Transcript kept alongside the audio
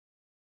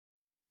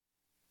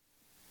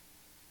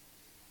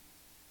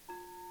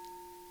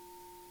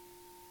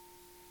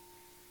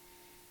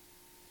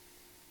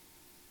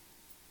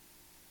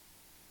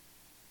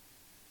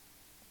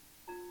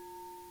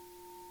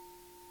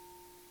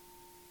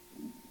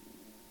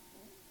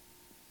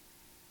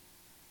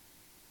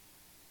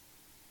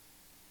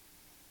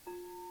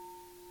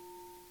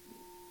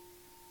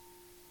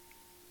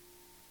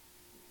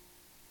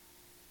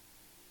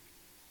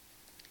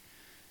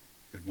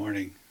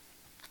morning.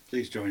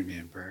 Please join me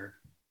in prayer.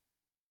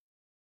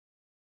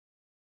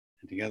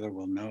 And together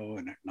we'll know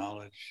and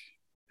acknowledge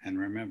and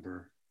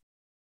remember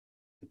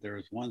that there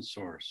is one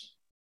source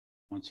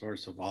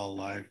of all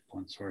life,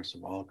 one source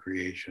of all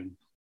creation.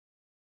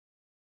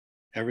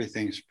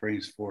 Everything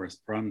springs forth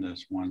from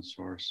this one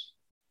source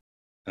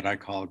that I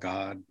call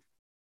God,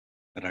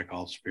 that I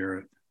call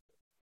Spirit.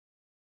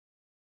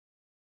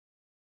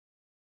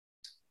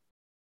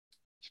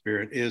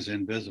 Spirit is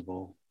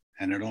invisible,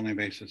 and it only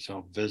makes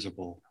itself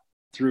visible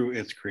through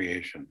its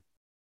creation.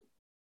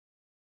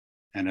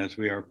 And as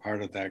we are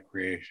part of that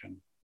creation,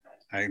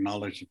 I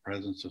acknowledge the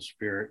presence of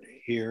Spirit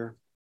here,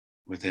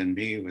 within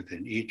me,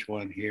 within each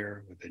one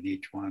here, within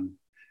each one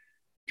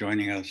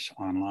joining us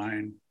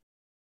online.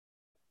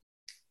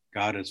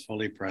 God is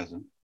fully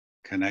present,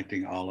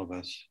 connecting all of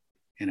us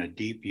in a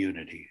deep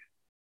unity.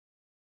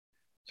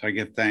 So I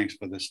give thanks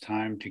for this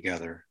time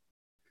together,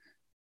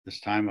 this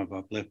time of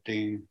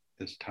uplifting,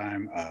 this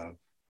time of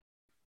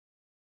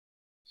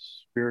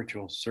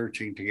spiritual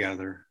searching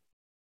together,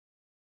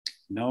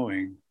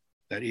 knowing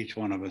that each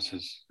one of us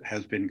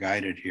has been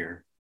guided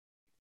here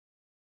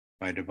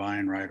by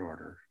divine right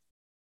order,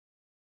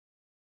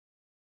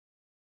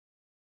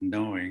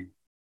 knowing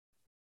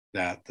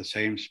that the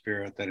same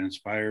Spirit that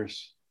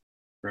inspires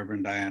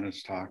Reverend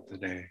Diana's talk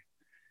today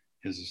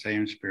is the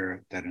same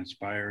Spirit that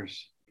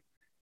inspires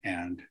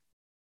and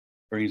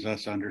brings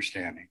us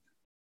understanding.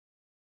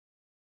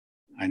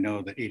 I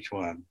know that each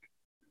one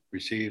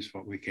receives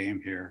what we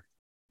came here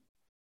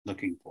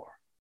looking for.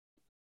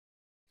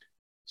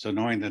 So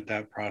knowing that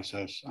that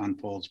process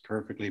unfolds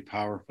perfectly,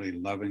 powerfully,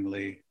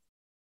 lovingly,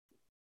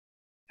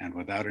 and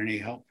without any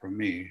help from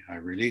me, I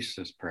release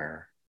this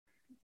prayer,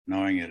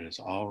 knowing it is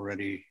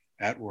already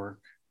at work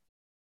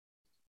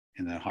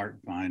in the heart,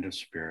 mind of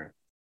Spirit.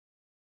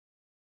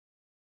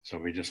 So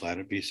we just let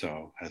it be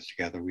so, as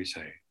together we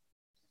say,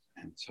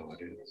 and so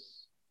it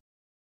is.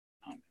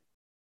 Amen.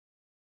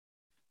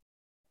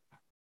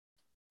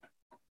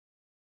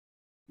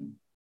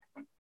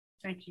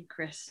 Thank you,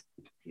 Chris.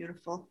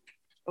 Beautiful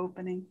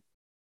opening.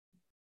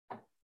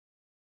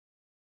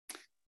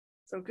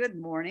 So good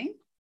morning.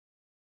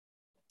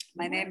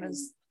 My name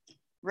is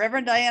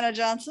Reverend Diana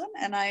Johnson,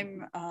 and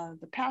I'm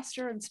the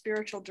pastor and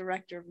spiritual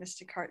director of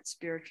Mystic Heart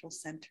Spiritual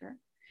Center.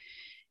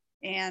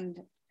 And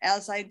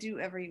as I do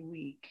every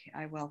week,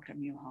 I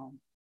welcome you home.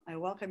 I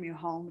welcome you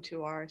home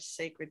to our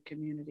sacred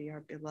community,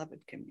 our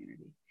beloved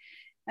community.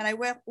 And I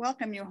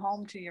welcome you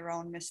home to your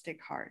own mystic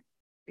heart,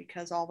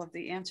 because all of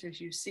the answers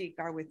you seek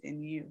are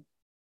within you.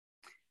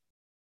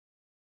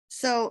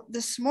 So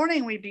this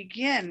morning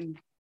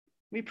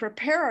we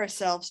prepare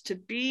ourselves to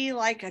be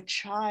like a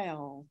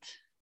child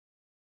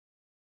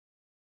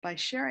by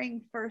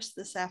sharing first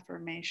this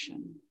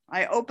affirmation.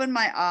 I open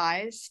my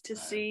eyes to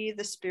see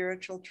the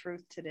spiritual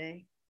truth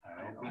today.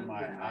 I open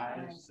my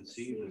eyes to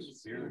see the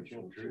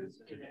spiritual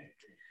truth today.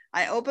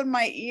 I open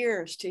my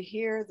ears to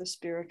hear the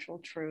spiritual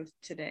truth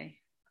today.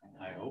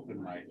 I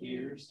open my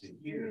ears to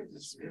hear the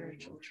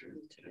spiritual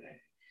truth today.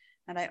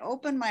 And I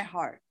open my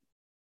heart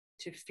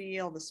to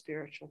feel the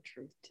spiritual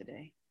truth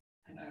today.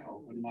 And I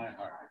open my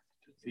heart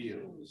to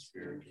feel the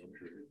spiritual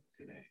truth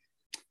today.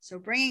 So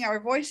bringing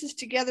our voices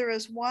together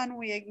as one,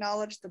 we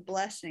acknowledge the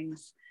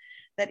blessings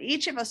that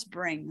each of us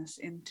brings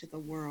into the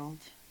world.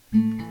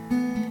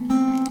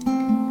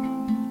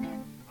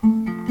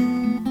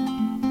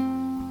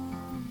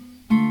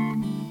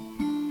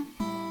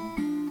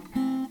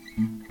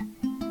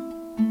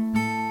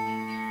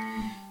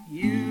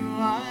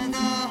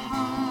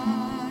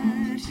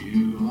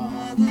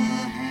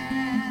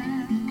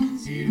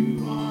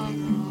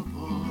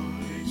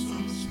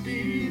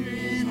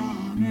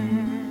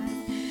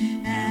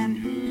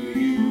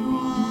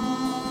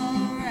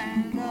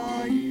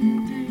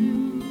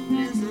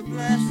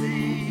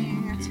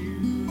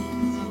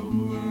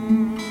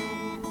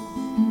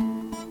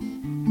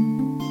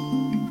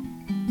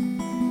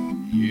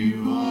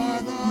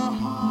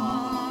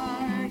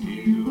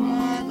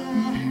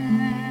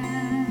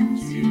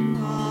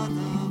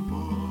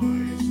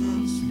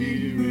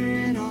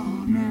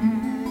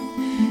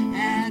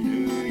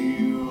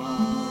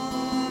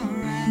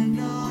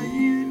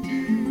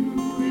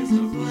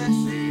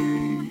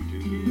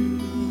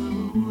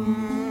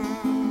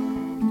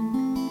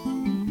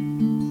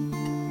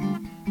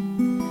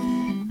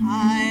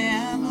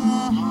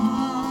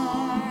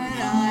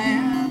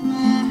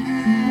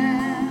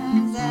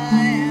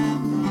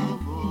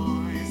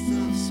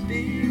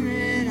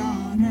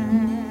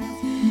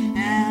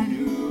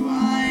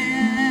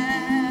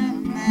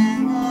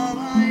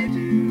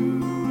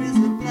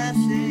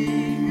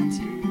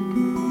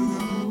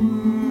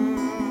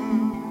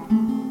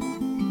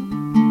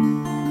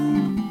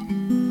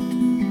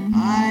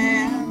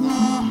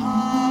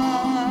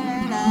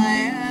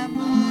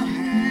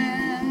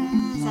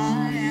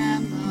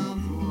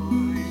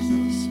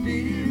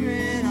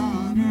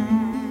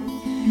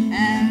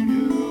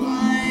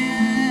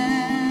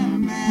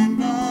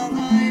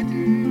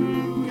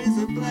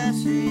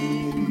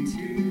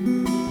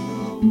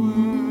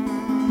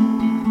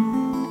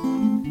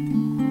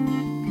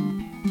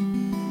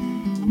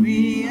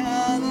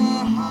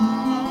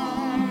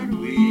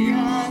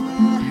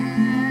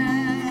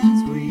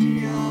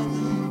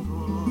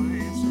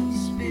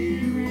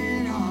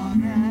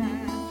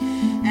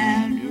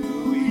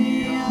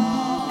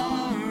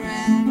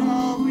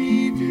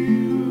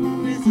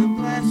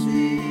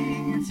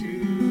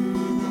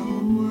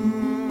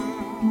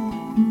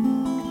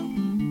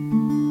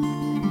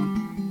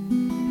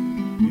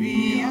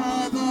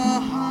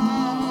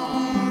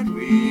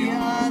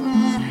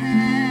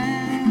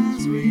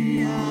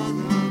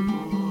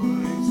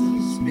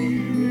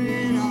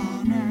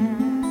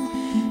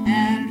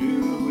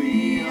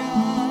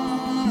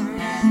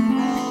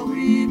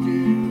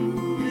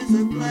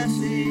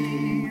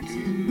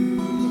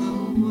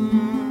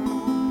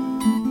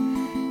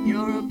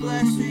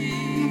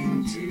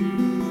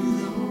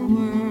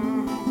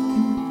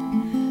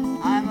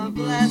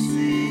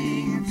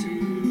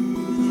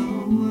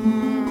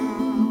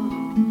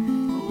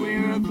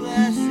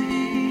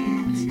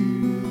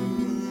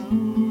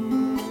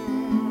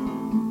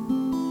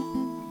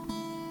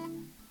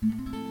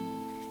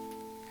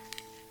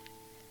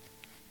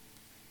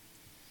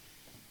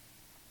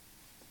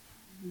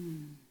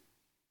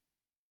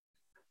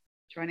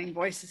 Joining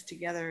voices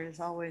together is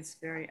always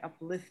very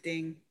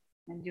uplifting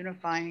and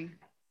unifying.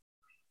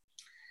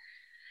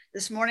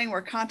 This morning,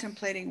 we're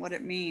contemplating what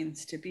it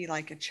means to be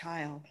like a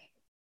child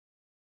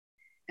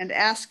and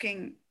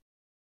asking,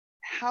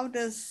 how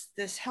does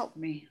this help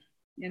me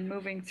in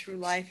moving through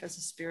life as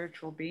a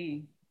spiritual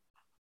being?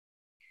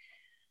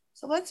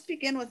 So let's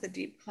begin with a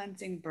deep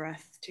cleansing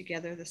breath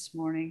together this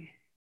morning.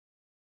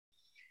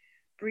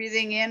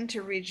 Breathing in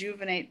to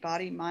rejuvenate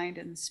body, mind,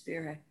 and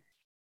spirit.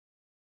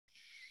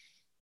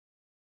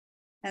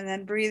 And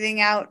then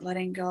breathing out,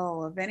 letting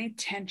go of any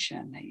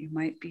tension that you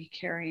might be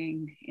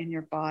carrying in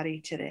your body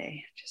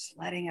today. Just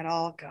letting it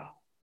all go.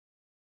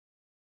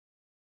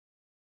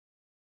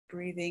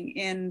 Breathing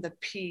in the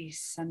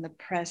peace and the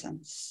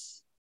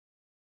presence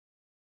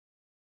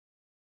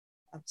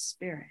of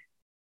spirit.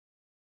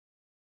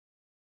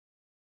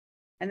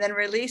 And then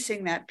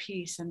releasing that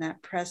peace and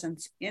that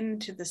presence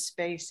into the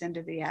space,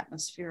 into the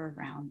atmosphere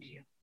around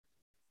you.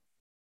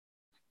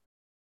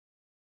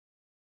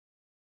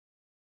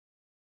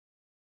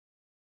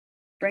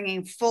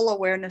 Bringing full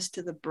awareness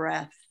to the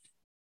breath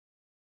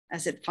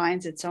as it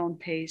finds its own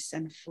pace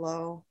and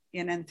flow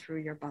in and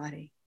through your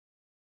body.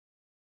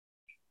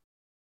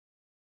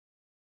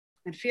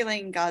 And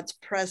feeling God's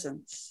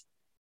presence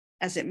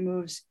as it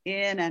moves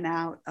in and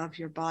out of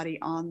your body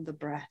on the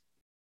breath.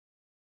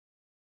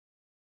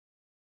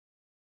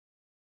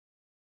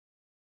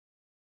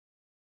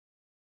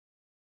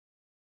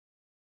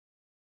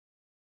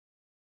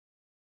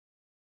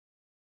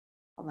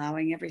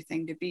 Allowing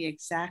everything to be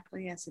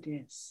exactly as it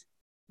is,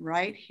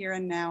 right here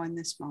and now in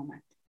this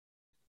moment.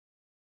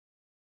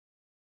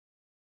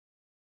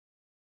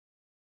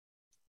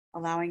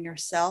 Allowing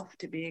yourself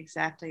to be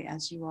exactly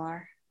as you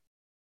are.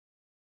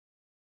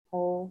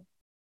 Whole,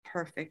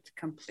 perfect,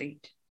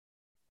 complete,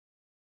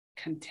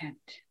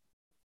 content.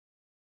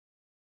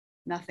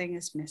 Nothing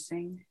is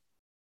missing.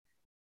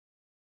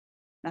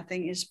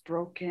 Nothing is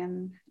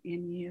broken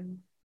in you.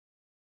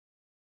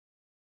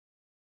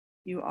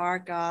 You are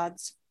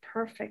God's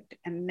perfect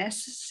and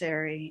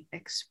necessary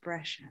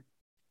expression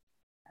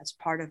as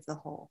part of the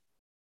whole.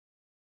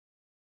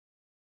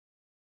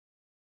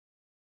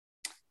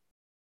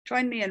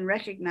 Join me in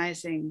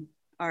recognizing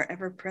our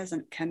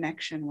ever-present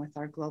connection with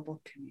our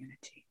global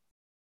community.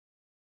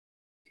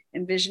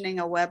 Envisioning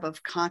a web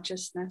of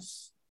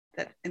consciousness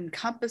that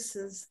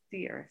encompasses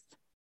the earth.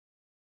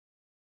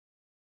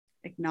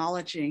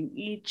 Acknowledging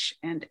each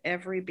and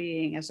every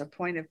being as a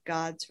point of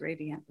God's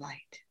radiant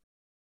light.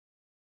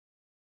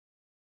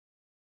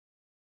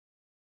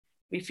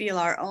 We feel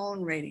our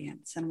own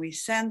radiance and we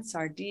sense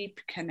our deep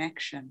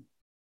connection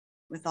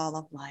with all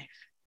of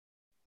life,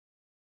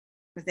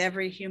 with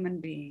every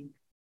human being.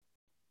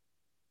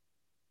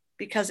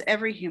 Because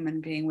every human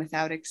being,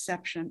 without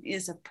exception,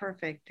 is a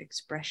perfect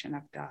expression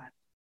of God.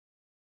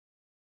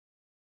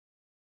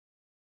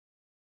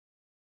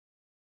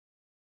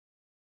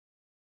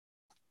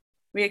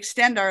 We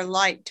extend our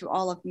light to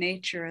all of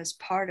nature as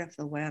part of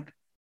the web.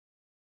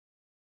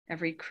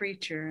 Every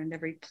creature and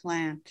every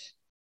plant,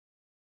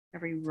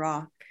 every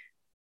rock,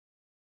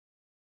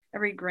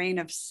 every grain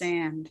of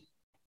sand,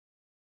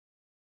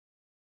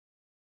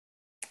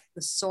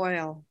 the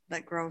soil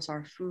that grows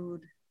our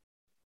food,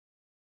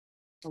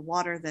 the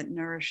water that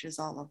nourishes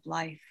all of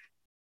life,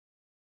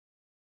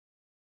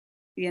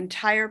 the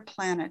entire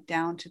planet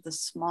down to the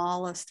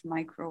smallest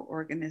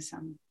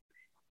microorganism,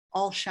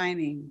 all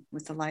shining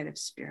with the light of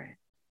spirit,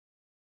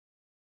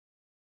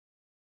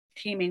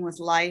 teeming with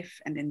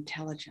life and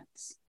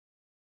intelligence.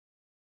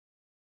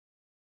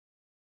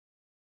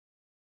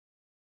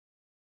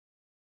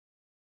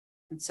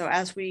 And so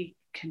as we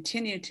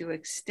continue to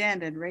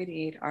extend and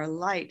radiate our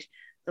light,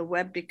 the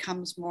web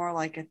becomes more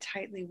like a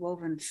tightly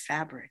woven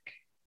fabric,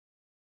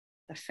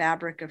 the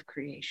fabric of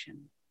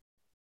creation.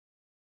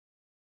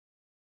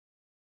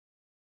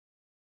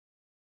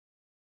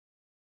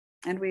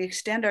 And we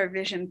extend our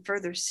vision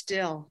further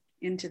still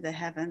into the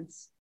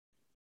heavens,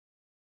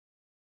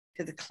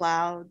 to the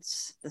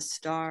clouds, the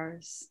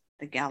stars,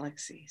 the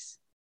galaxies.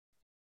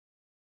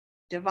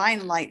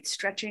 Divine light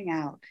stretching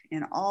out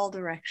in all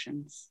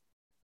directions.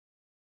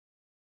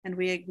 And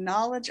we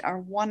acknowledge our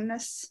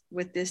oneness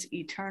with this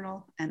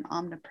eternal and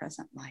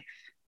omnipresent life.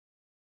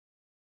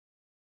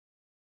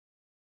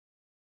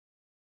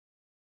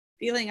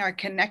 Feeling our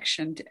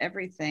connection to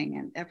everything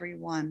and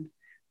everyone,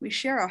 we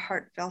share a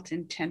heartfelt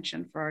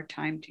intention for our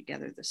time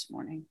together this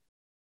morning.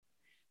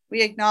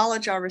 We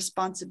acknowledge our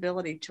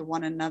responsibility to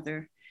one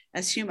another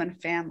as human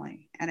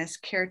family and as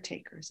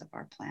caretakers of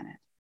our planet.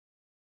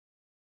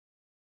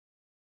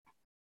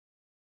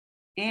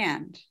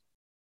 And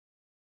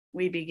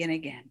we begin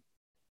again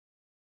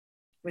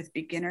with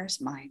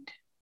beginner's mind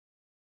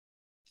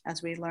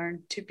as we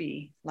learn to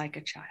be like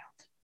a child.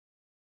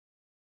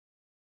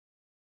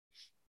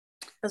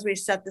 As we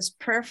set this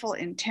prayerful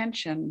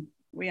intention,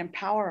 we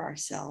empower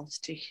ourselves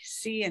to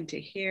see and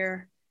to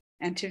hear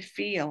and to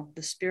feel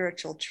the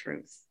spiritual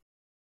truth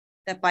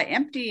that by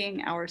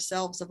emptying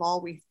ourselves of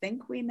all we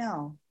think we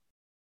know,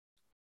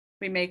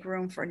 we make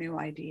room for new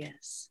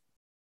ideas,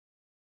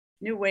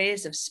 new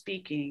ways of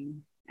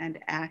speaking, and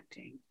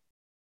acting.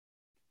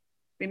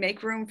 We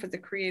make room for the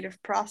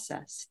creative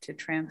process to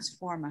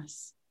transform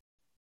us.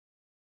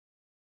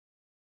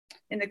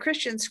 In the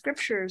Christian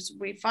scriptures,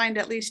 we find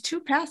at least two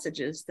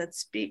passages that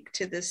speak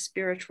to this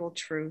spiritual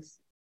truth.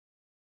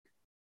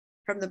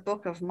 From the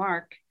book of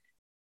Mark,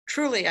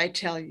 truly I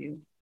tell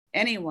you,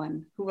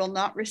 anyone who will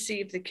not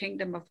receive the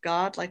kingdom of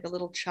God like a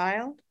little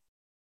child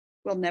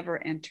will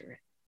never enter it.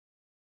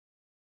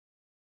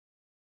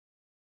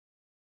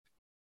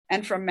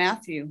 And from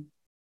Matthew,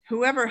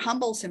 whoever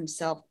humbles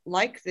himself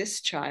like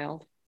this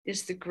child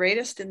is the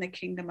greatest in the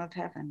kingdom of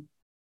heaven.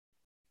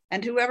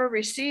 And whoever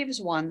receives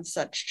one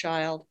such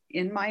child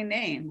in my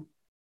name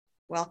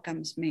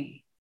welcomes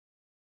me.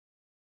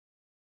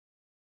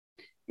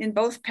 In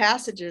both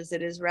passages,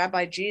 it is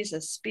Rabbi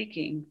Jesus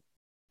speaking.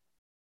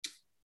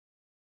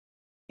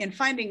 In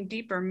finding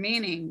deeper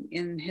meaning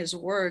in his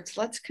words,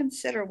 let's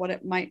consider what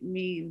it might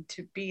mean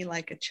to be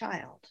like a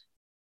child.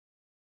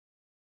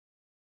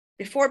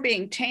 Before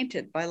being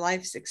tainted by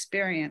life's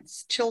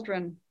experience,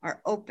 children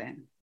are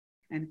open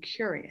and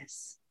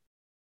curious.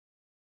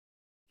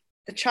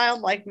 The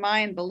childlike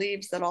mind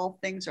believes that all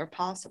things are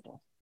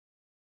possible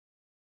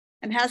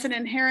and has an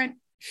inherent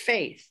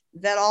faith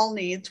that all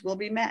needs will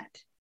be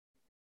met.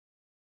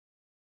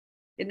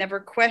 It never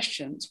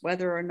questions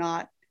whether or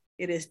not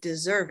it is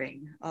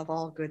deserving of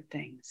all good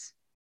things.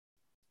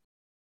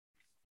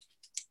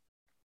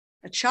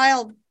 A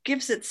child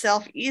gives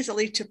itself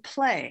easily to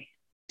play,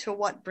 to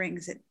what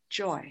brings it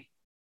joy.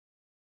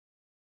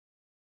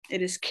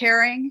 It is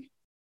caring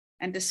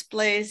and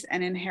displays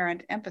an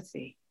inherent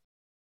empathy,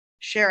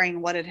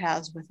 sharing what it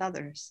has with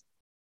others.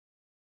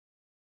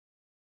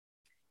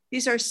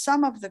 These are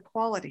some of the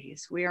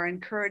qualities we are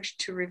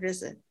encouraged to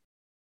revisit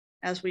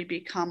as we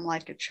become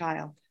like a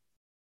child.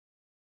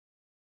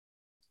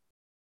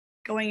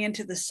 Going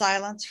into the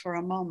silence for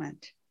a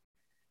moment,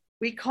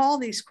 we call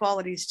these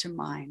qualities to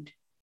mind,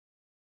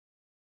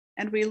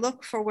 and we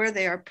look for where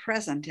they are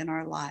present in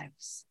our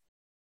lives.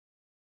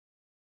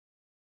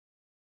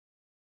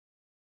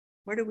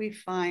 Where do we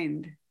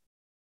find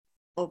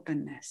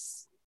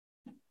openness,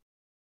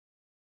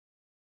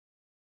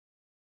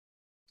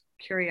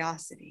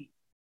 curiosity,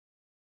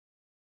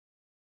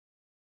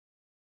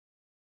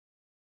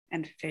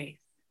 and faith?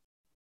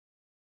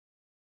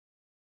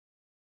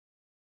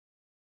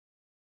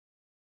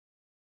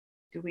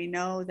 Do we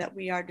know that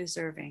we are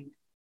deserving?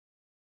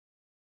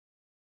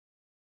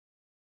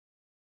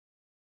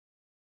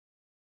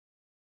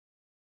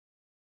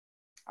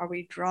 Are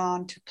we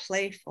drawn to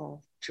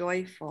playful,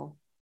 joyful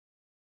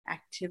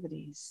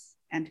activities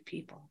and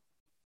people?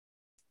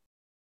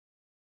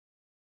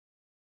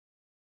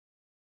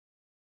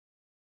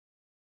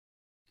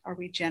 Are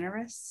we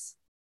generous?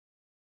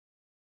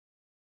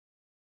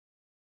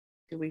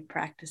 Do we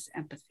practice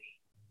empathy?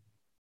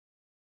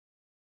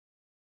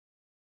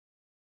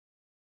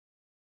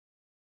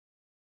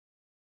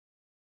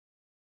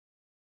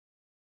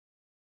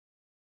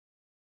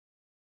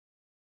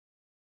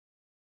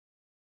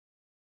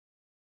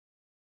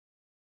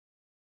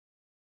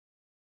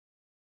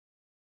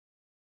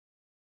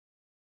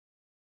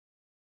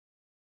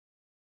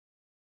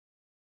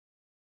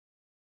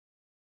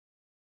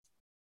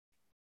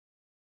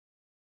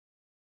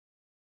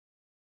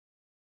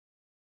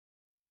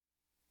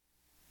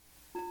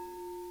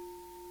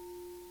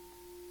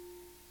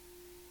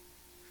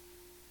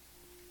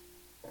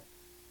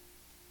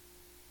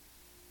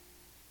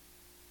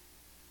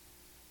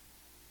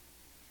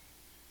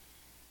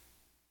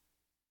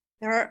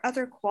 There are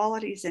other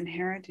qualities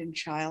inherent in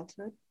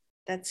childhood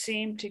that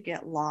seem to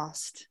get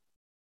lost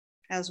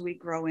as we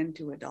grow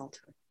into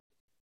adulthood.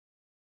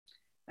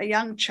 A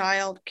young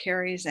child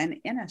carries an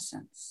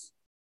innocence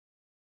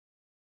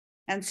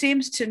and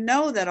seems to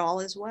know that all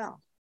is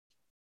well.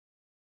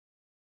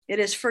 It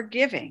is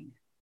forgiving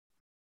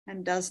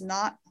and does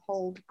not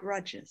hold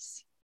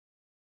grudges.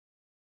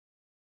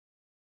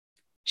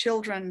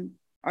 Children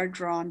are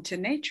drawn to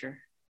nature.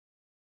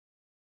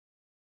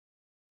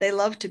 They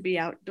love to be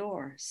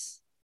outdoors,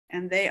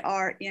 and they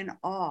are in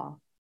awe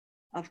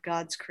of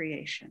God's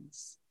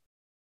creations.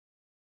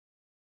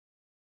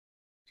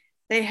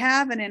 They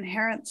have an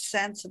inherent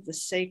sense of the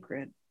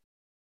sacred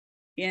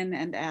in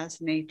and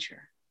as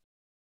nature.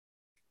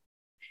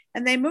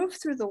 And they move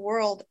through the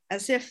world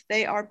as if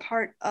they are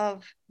part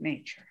of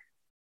nature.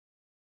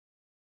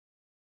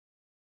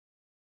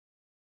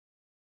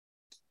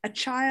 A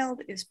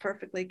child is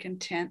perfectly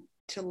content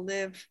to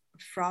live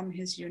from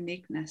his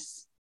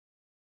uniqueness,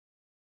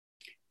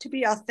 to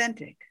be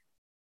authentic,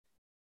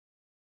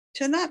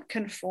 to not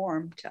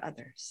conform to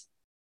others.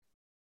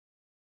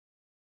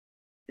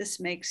 This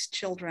makes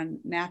children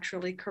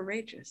naturally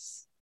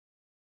courageous.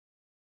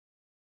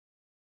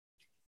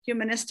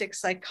 Humanistic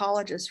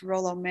psychologist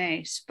Rollo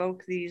May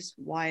spoke these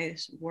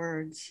wise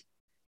words.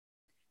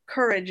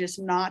 Courage is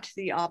not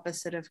the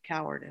opposite of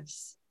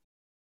cowardice.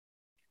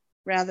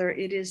 Rather,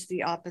 it is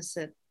the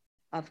opposite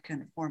of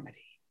conformity.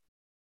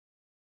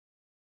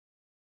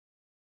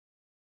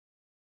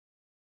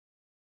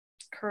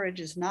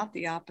 Courage is not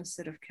the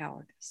opposite of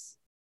cowardice.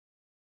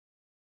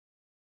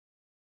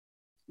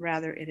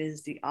 Rather, it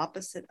is the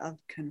opposite of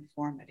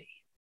conformity.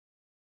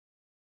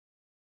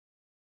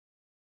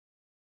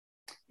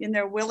 In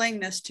their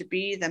willingness to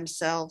be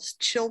themselves,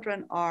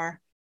 children are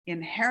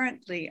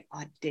inherently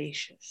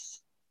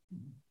audacious.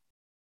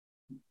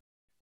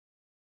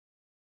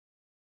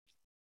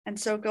 And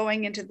so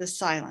going into the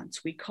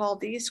silence, we call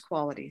these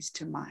qualities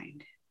to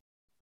mind.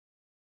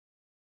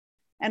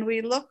 And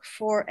we look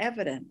for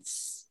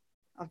evidence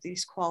of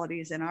these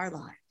qualities in our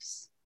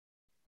lives.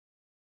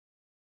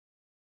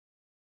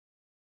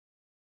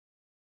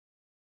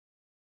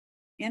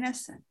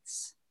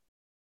 Innocence,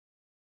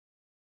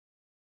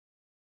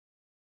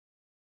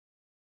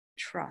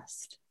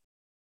 trust,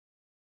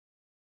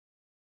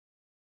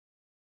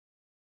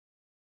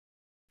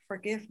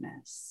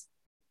 forgiveness,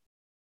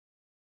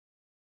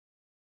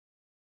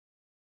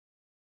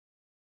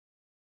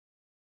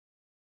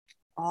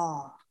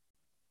 awe,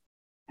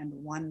 and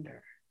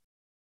wonder.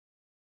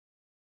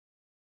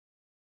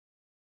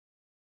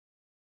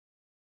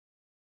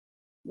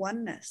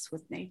 Oneness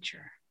with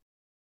nature.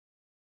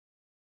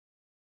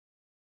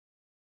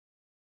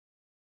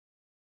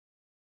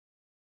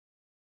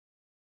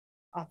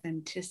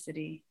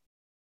 Authenticity,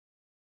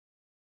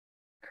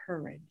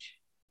 courage,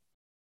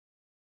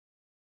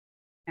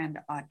 and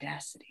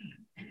audacity.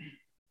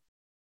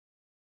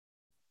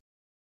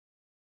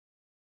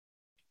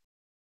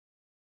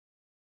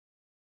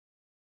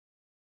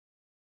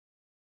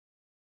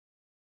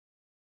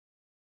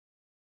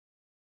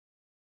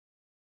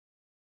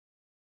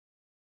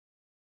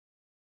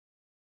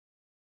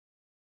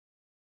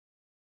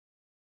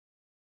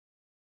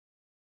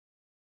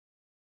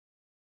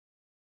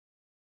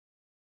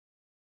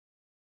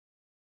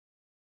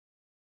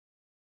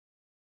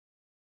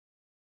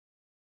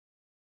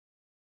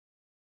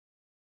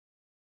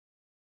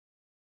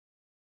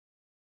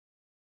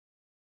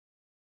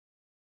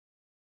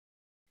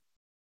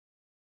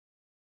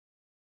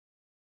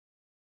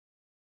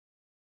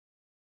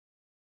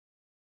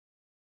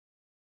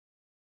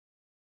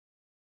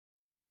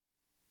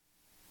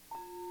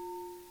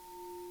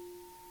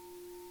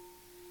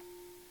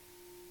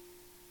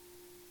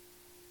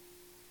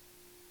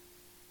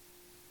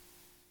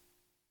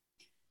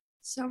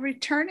 So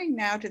returning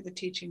now to the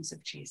teachings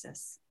of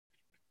Jesus.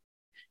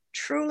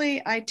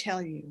 Truly, I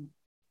tell you,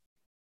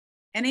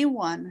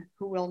 anyone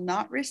who will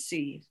not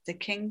receive the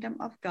kingdom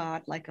of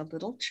God like a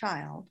little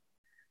child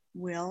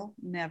will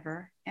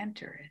never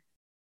enter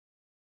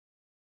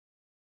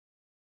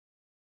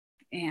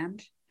it.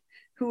 And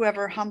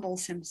whoever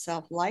humbles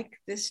himself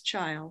like this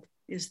child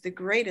is the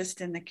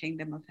greatest in the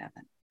kingdom of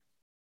heaven.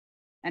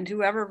 And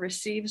whoever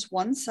receives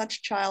one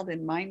such child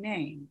in my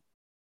name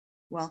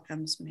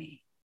welcomes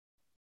me.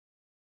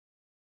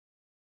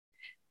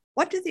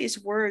 What do these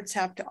words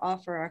have to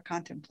offer our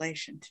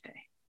contemplation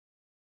today?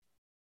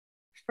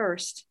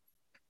 First,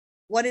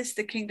 what is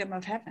the kingdom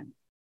of heaven?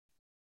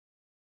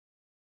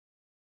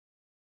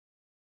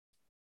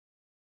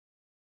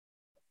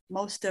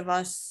 Most of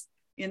us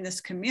in this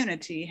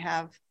community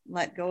have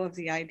let go of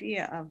the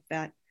idea of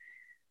that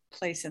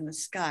place in the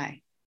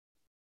sky.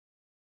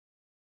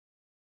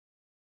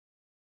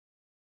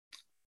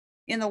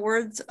 In the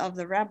words of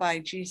the Rabbi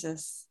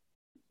Jesus,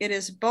 it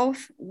is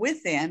both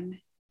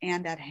within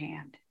and at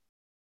hand.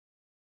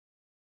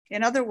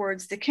 In other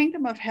words, the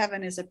kingdom of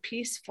heaven is a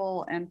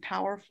peaceful and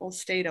powerful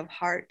state of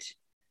heart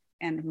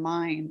and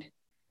mind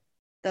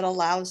that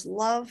allows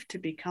love to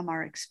become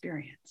our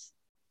experience.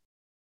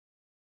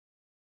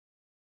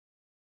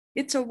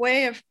 It's a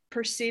way of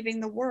perceiving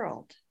the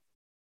world.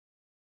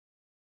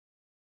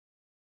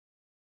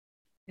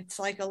 It's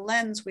like a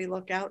lens we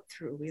look out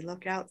through. We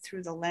look out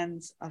through the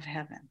lens of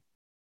heaven.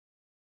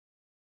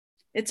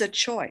 It's a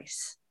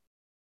choice.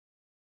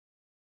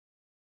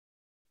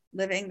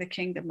 Living the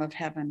kingdom of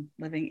heaven,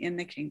 living in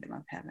the kingdom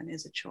of heaven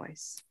is a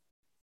choice.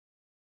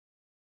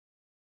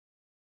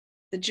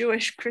 The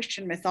Jewish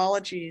Christian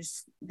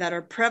mythologies that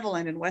are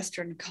prevalent in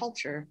Western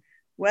culture,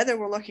 whether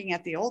we're looking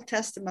at the Old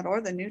Testament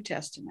or the New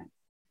Testament,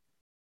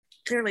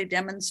 clearly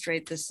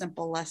demonstrate the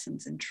simple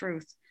lessons in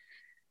truth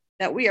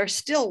that we are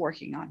still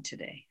working on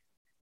today.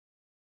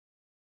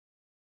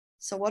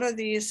 So what are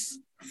these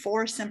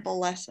 4 simple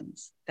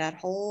lessons? That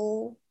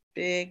whole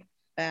big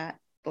fat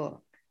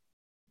book.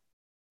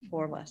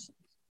 4 lessons.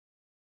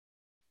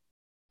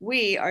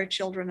 We are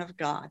children of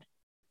God,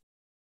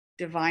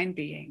 divine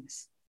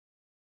beings,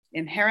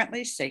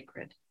 inherently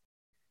sacred,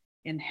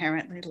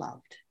 inherently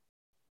loved.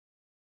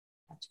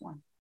 That's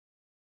 1.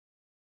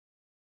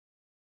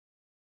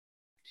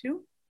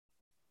 2,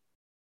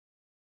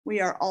 we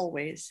are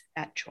always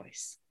at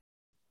choice.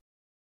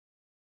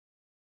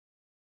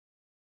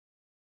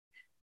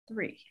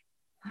 3,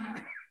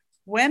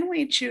 when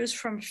we choose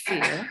from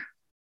fear,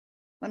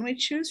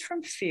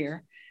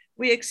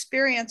 we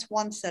experience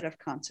one set of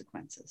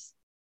consequences: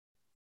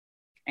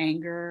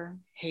 anger,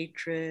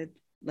 hatred,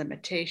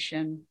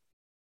 limitation,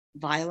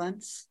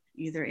 violence,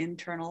 either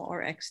internal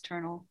or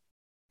external.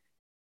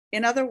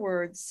 In other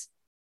words,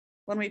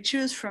 when we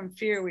choose from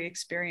fear, we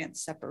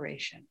experience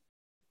separation.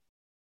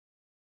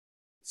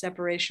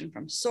 Separation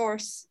from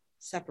source,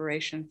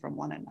 separation from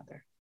one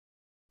another.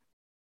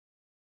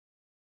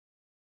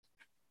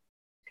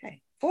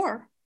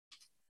 Or,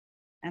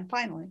 and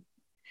finally,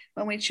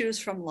 when we choose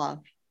from love,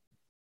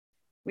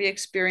 we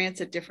experience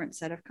a different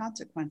set of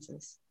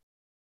consequences.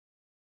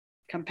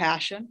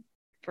 Compassion,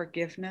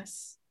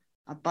 forgiveness,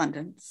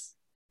 abundance,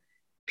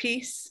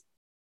 peace,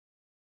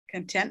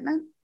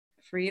 contentment,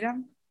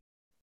 freedom.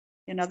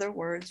 In other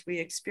words, we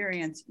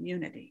experience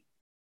unity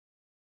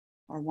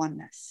or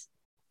oneness.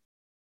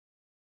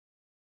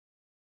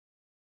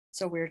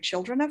 So we're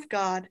children of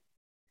God.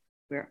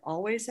 We're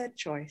always at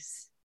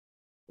choice.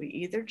 We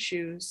either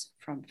choose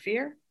from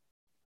fear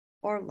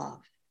or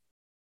love,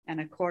 and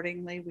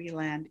accordingly we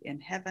land in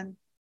heaven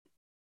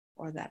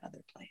or that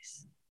other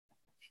place.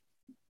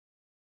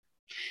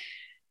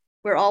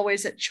 We're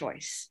always at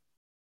choice.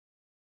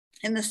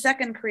 In the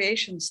second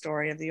creation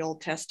story of the Old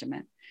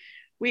Testament,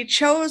 we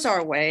chose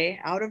our way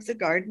out of the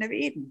Garden of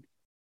Eden,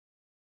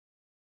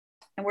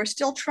 and we're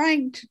still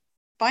trying to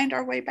find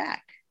our way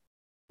back.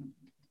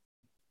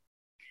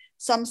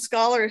 Some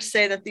scholars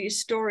say that these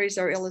stories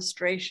are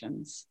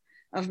illustrations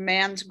of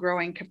man's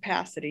growing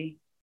capacity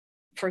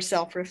for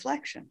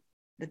self-reflection,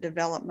 the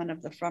development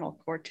of the frontal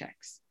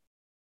cortex.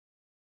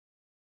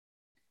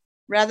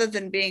 Rather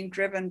than being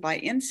driven by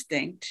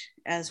instinct,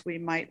 as we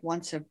might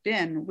once have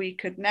been, we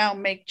could now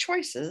make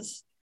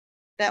choices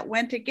that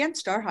went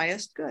against our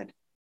highest good.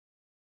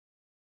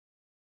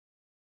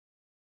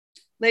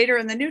 Later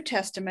in the New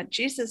Testament,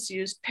 Jesus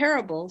used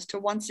parables to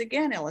once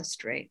again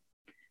illustrate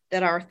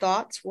that our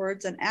thoughts,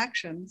 words, and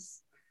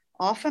actions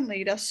often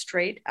lead us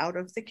straight out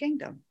of the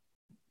kingdom,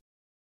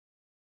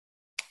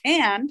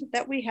 and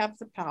that we have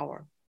the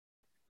power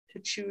to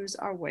choose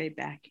our way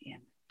back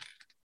in.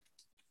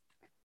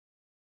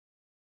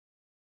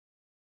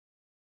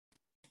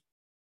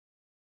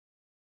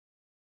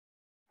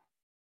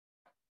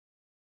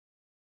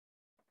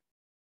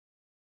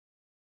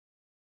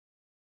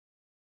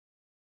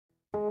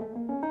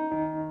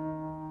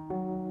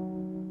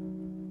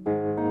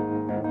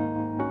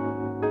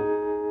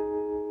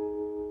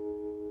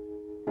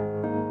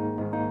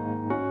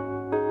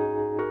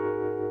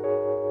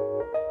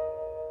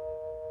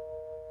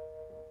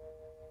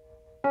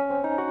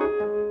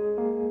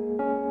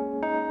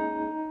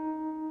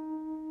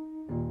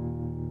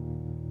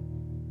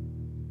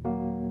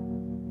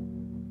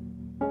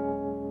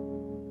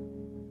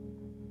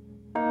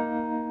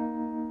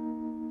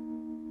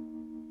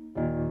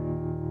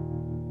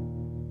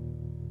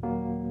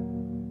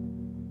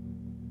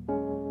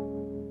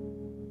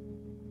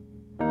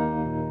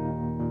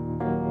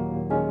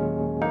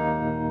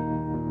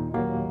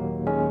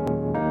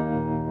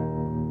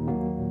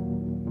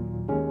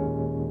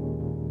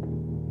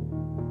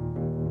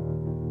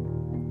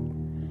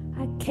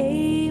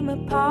 Came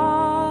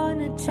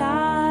upon a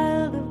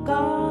child of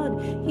God.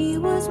 He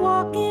was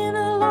walking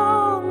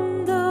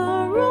along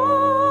the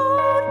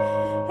road,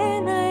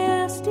 and I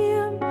asked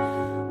him,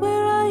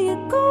 "Where are you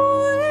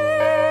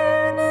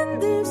going?"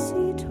 And this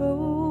he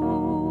told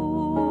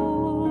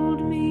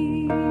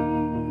me: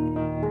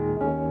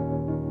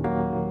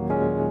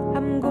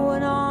 "I'm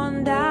going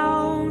on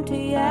down to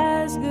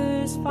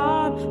Yasgur's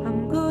farm.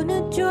 I'm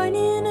gonna join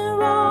in a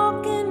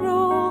rock and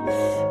roll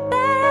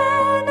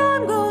band.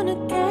 I'm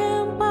gonna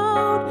camp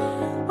out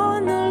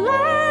on the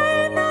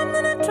land. I'm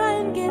gonna try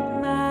and get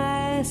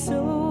my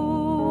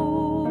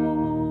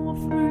soul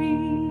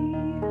free.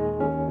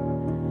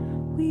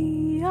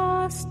 We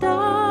are stardust.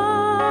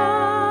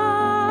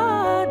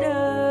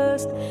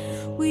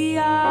 We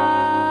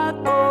are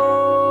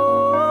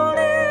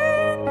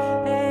golden,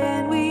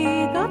 and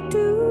we got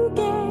to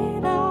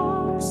get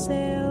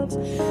ourselves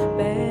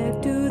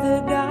back to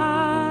the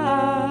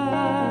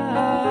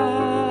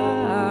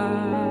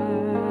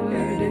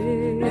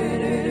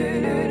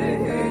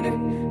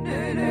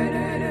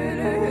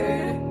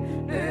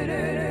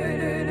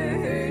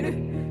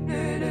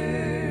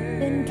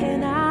Then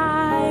can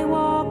I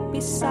walk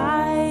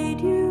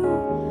beside you?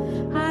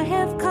 I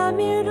have come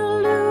here to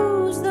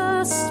lose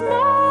the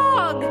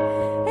smog,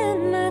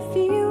 and I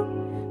feel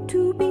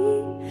to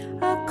be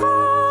a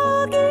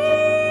cog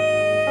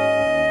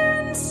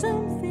in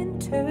something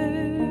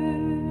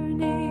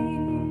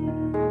turning.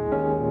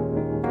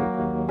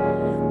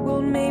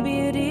 Well, maybe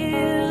it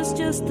is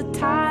just the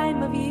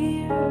time of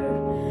year,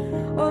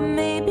 or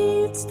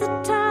maybe it's the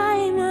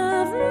time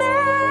of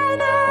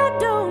man. I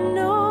don't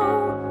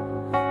know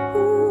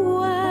who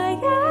I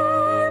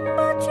am,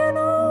 but you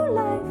know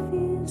life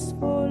is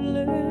for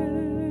learning.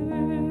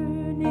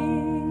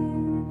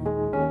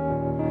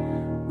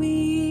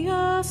 We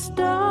are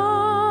stardust.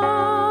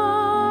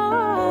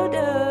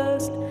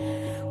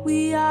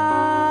 We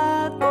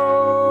are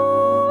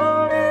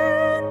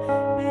golden,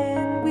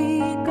 and we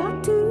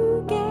got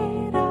to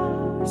get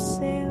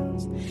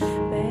ourselves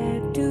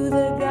back to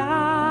the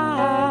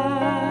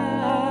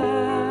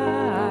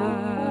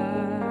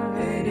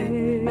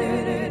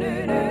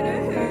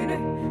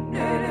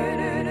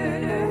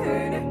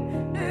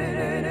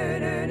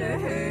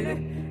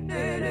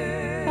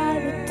By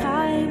the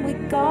time we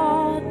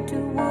got to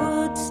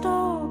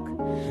Woodstock,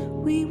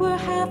 we were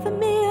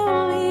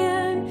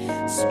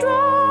 500,000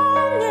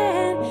 strong,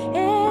 and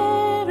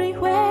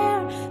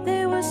everywhere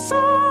there was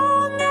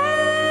song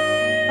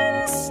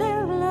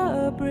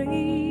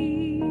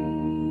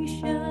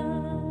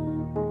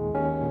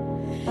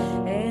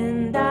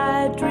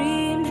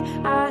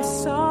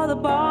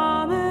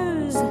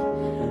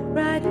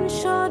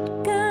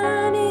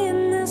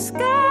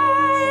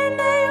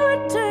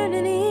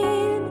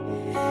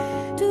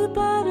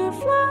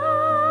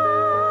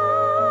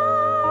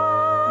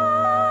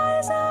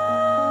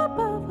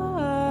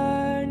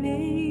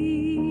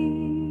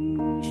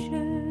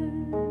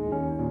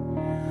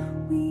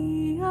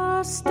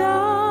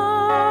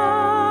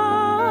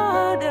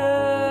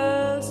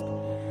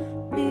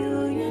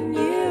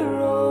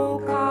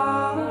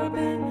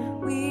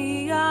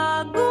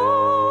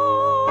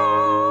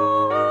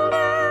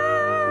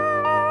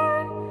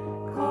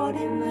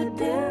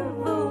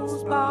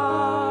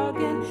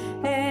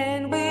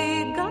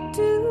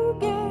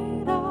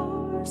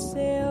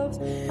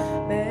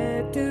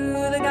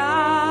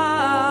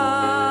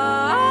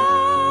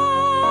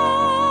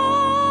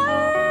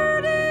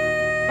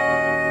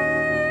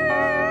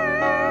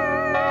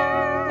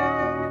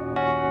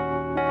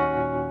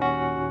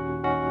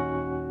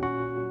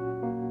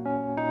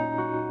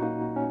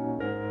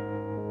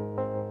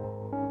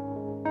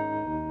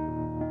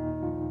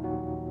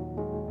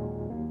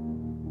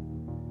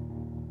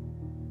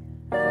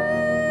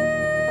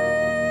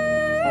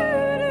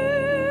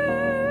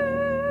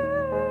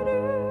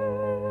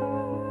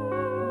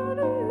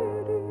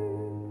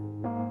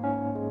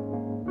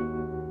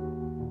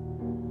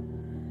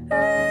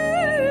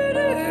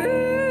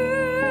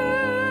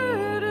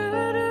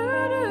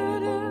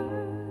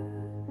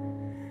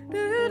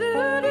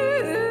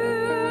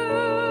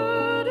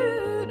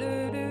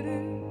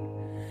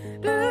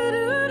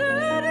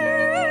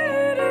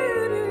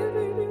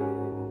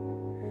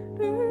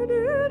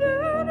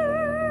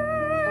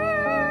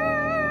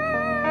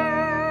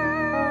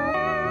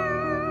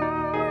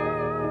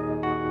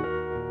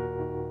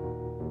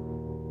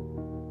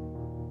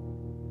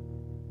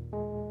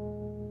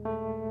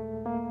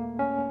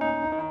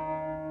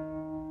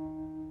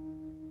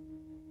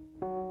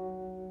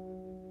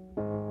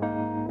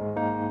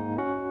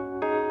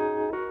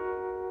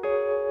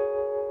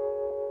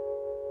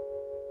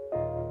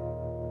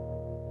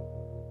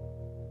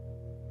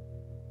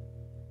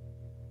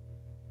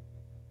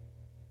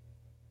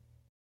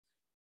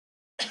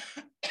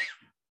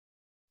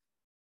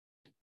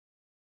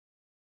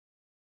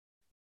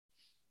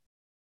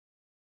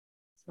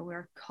So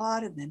we're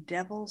caught in the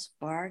devil's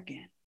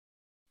bargain.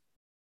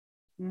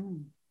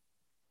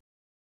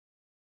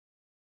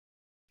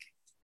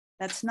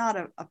 That's not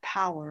a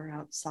power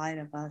outside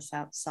of us,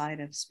 outside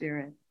of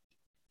spirit,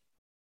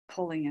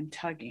 pulling and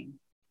tugging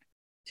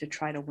to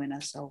try to win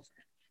us over.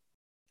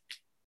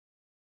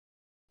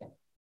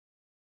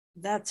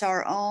 That's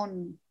our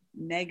own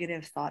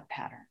negative thought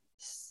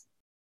patterns,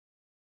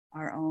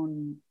 our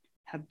own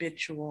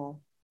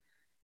habitual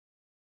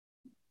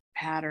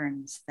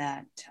patterns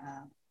that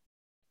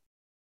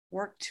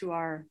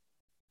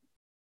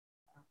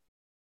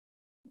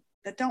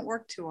don't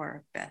work to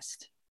our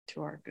best,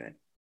 to our good.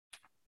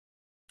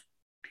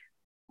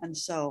 And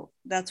so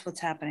that's what's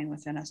happening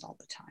within us all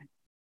the time.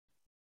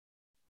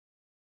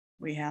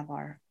 We have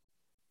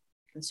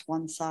this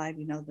one side,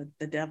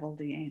 the devil,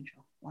 the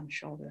angel, one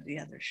shoulder, the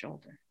other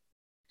shoulder.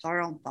 It's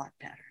our own thought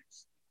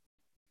patterns.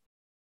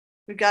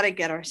 We've got to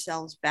get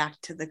ourselves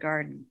back to the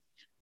garden.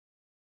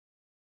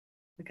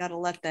 We've got to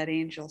let that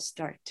angel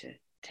start to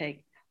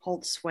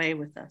hold sway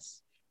with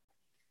us.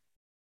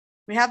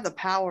 We have the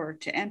power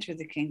to enter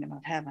the kingdom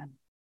of heaven.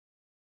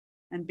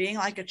 And being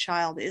like a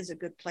child is a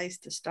good place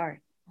to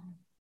start.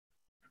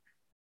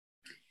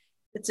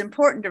 It's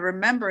important to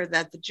remember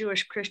that the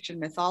Jewish Christian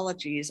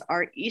mythologies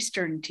are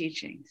Eastern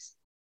teachings,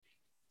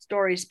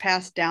 stories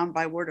passed down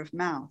by word of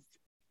mouth,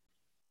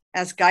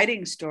 as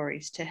guiding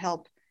stories to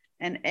help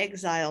an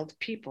exiled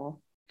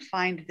people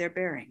find their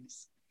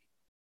bearings.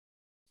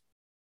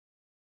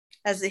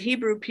 As the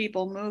Hebrew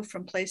people moved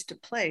from place to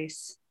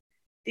place,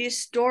 these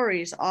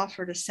stories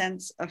offered a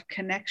sense of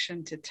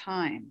connection to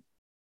time,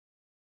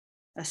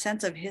 a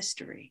sense of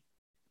history.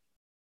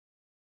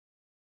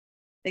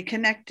 They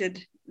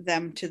connected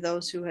them to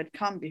those who had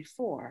come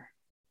before,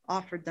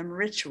 offered them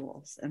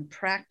rituals and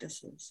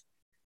practices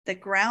that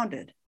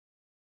grounded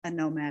a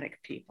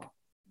nomadic people.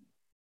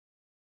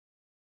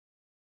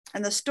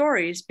 And the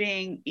stories,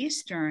 being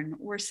Eastern,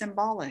 were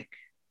symbolic,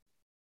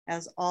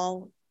 as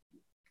all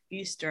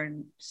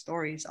Eastern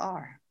stories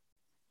are,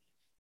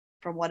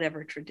 from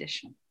whatever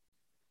tradition.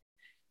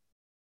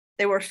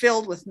 They were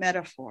filled with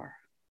metaphor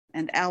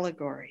and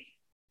allegory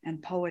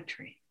and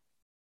poetry.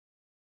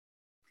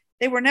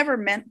 They were never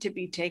meant to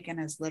be taken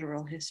as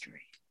literal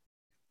history.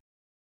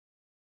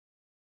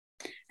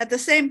 At the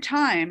same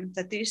time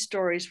that these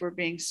stories were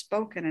being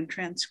spoken and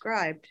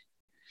transcribed,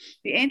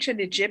 the ancient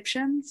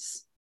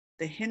Egyptians,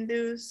 the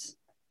Hindus,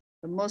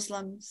 the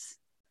Muslims,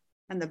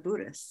 and the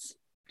Buddhists,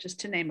 just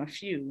to name a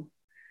few,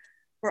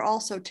 were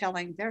also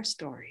telling their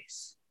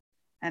stories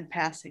and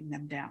passing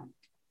them down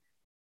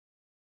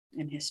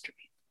in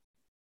history.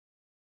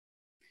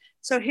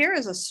 So here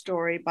is a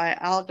story by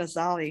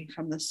Al-Ghazali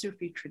from the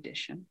Sufi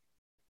tradition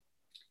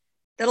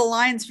that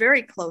aligns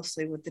very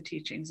closely with the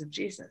teachings of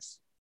Jesus.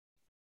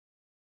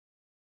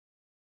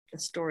 The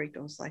story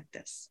goes like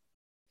this.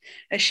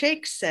 A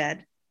sheikh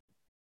said,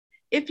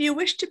 "If you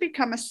wish to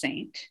become a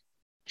saint,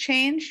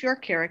 change your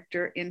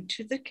character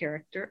into the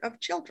character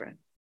of children."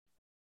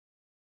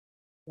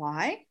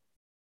 "Why?"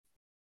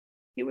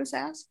 he was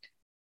asked.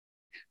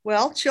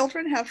 "Well,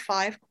 children have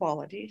 5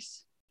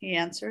 qualities," he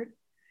answered.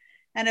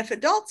 "And if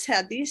adults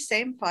had these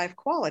same 5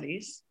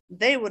 qualities,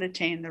 they would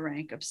attain the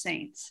rank of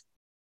saints.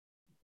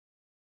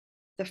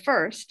 The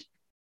first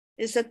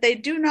is that they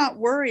do not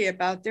worry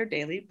about their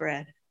daily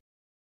bread.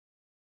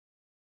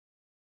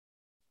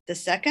 The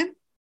second,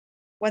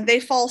 when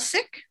they fall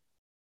sick,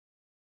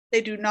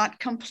 they do not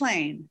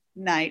complain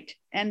night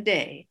and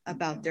day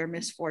about their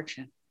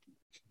misfortune.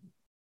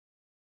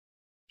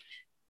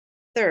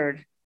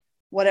 Third,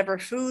 whatever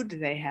food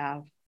they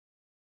have,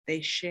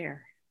 they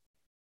share.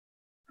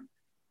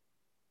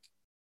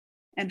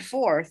 And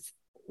fourth,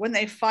 when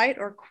they fight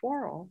or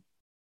quarrel,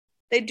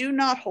 they do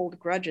not hold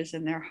grudges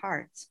in their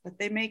hearts, but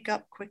they make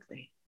up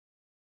quickly.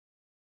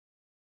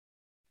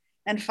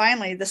 And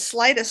finally, the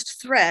slightest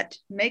threat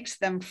makes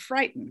them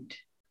frightened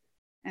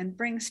and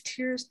brings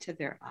tears to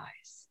their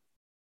eyes."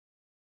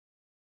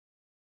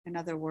 In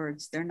other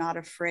words, they're not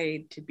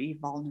afraid to be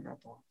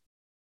vulnerable.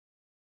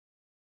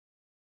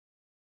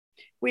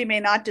 We may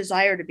not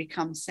desire to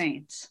become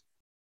saints,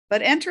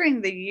 but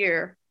entering the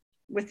year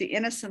with the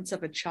innocence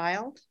of a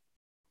child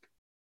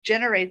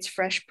generates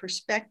fresh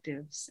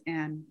perspectives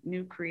and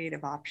new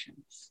creative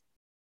options.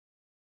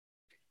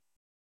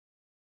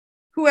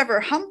 Whoever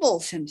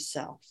humbles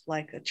himself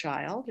like a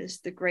child is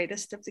the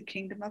greatest of the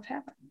kingdom of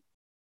heaven.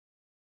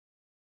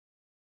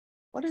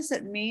 What does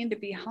it mean to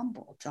be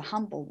humble, to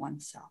humble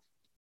oneself?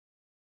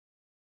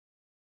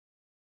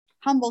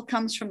 Humble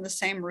comes from the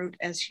same root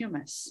as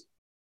humus,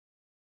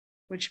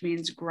 which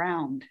means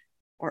ground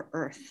or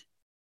earth.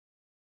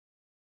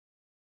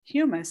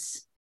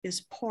 Humus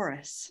is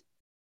porous.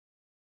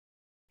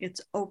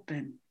 It's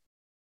open.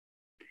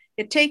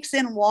 It takes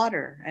in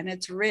water and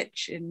it's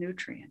rich in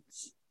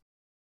nutrients.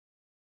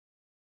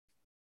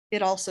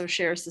 It also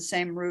shares the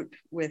same root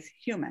with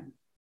human.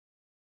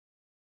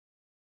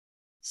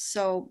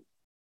 So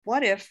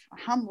what if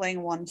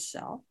humbling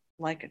oneself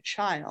like a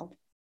child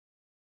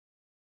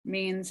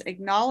means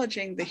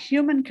acknowledging the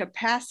human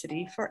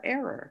capacity for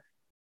error?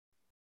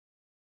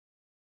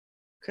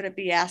 Could it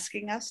be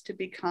asking us to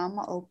become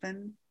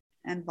open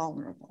and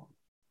vulnerable?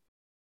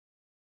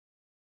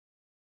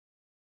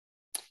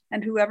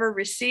 And whoever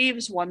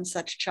receives one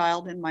such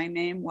child in my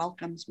name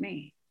welcomes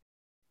me.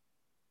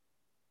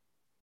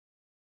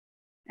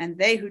 And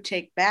they who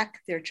take back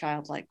their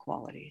childlike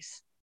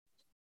qualities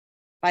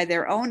by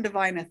their own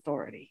divine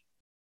authority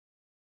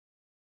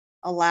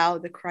allow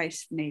the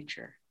Christ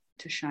nature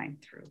to shine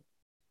through.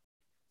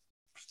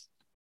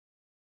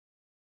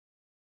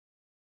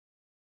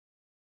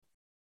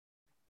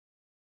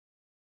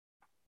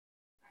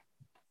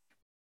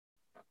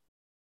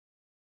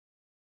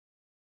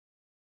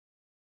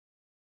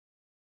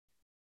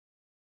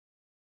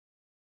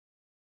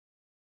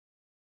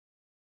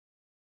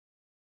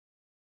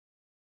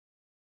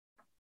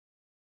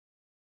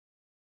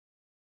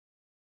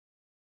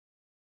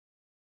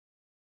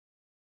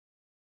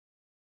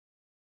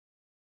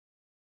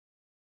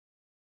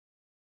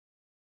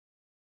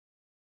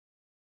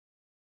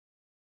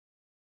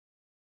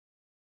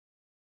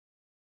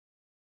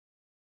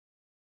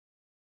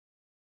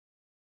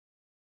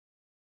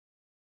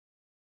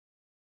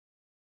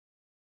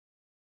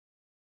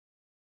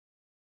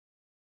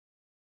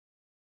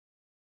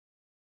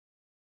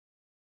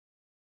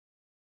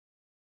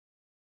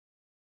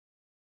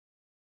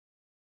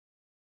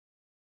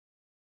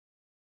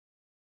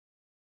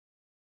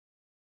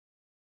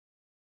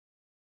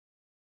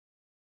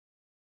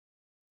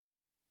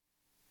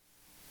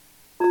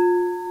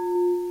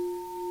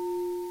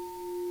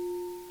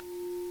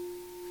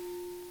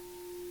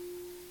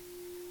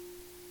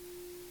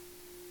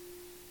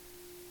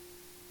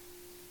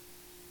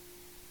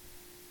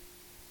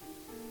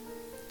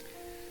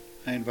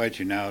 I invite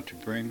you now to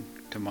bring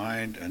to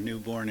mind a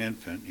newborn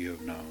infant you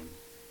have known.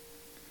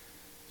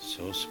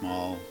 So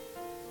small,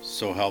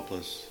 so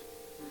helpless,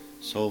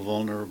 so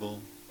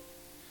vulnerable,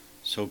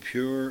 so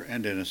pure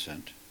and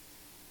innocent.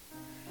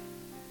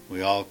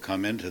 We all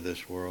come into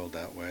this world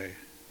that way,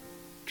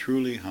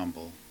 truly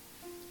humble,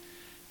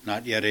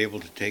 not yet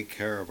able to take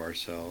care of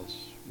ourselves.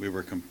 We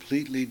were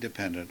completely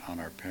dependent on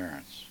our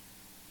parents,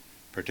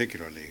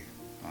 particularly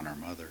on our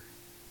mother.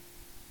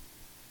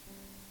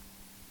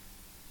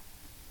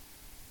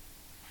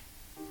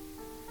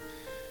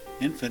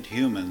 Infant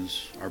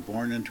humans are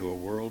born into a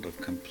world of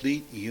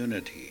complete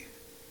unity.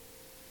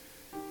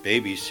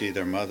 Babies see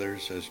their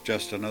mothers as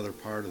just another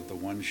part of the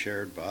one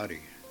shared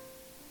body.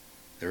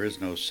 There is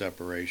no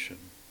separation.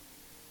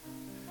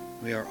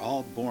 We are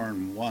all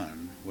born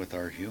one with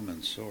our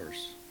human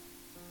source.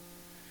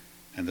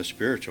 And the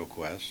spiritual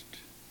quest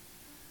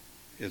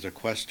is a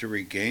quest to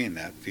regain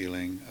that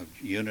feeling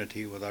of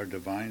unity with our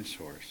divine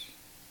source.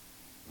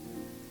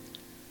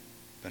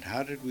 But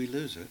how did we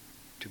lose it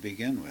to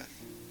begin with?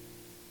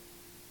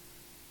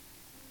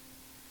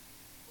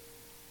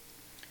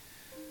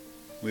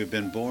 We've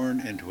been born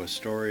into a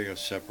story of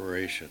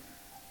separation.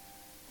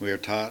 We are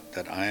taught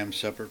that I am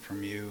separate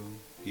from you,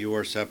 you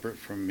are separate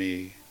from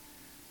me,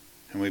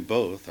 and we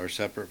both are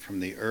separate from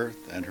the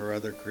earth and her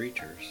other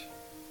creatures.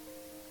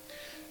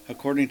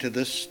 According to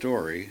this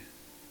story,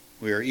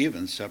 we are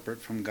even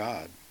separate from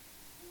God,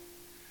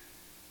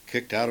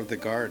 kicked out of the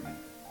garden.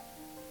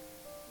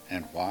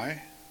 And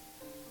why?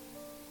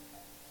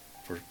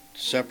 For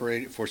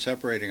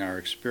separating our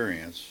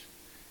experience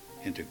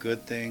into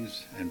good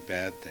things and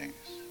bad things.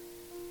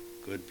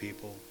 Good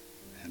people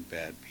and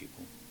bad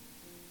people.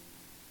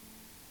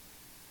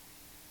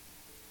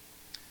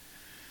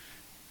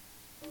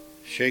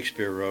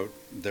 Shakespeare wrote,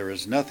 "There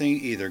is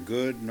nothing either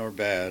good nor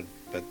bad,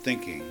 but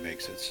thinking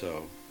makes it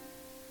so."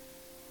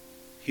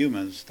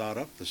 Humans thought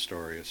up the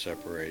story of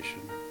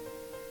separation.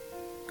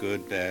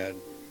 Good, bad,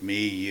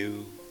 me,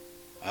 you,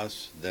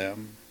 us,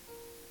 them.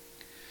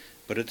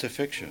 But it's a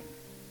fiction.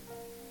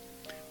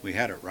 We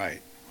had it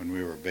right when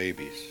we were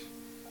babies.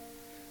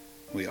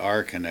 We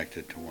are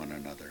connected to one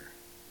another.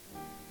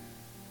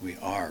 We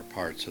are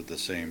parts of the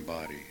same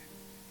body.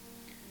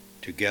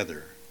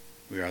 Together,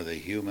 we are the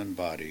human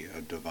body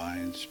of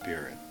divine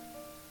spirit.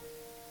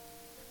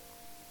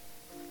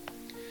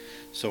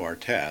 So our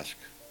task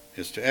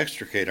is to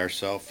extricate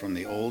ourselves from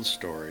the old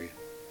story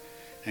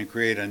and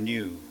create a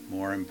new,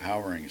 more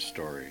empowering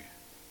story.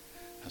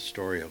 A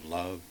story of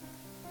love,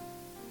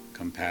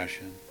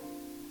 compassion,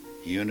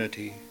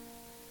 unity,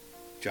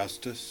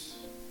 justice,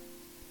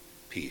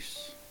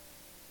 peace.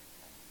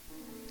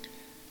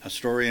 A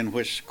story in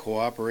which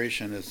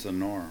cooperation is the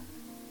norm,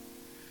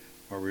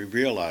 where we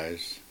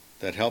realize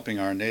that helping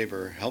our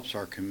neighbor helps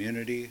our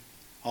community,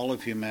 all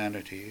of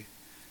humanity,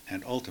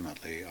 and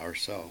ultimately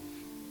ourselves.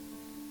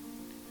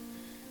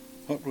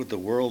 What would the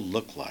world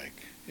look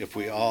like if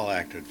we all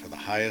acted for the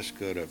highest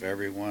good of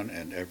everyone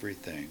and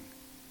everything?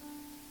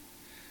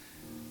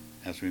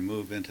 As we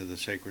move into the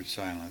sacred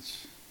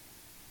silence,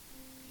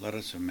 let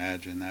us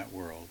imagine that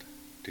world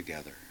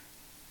together.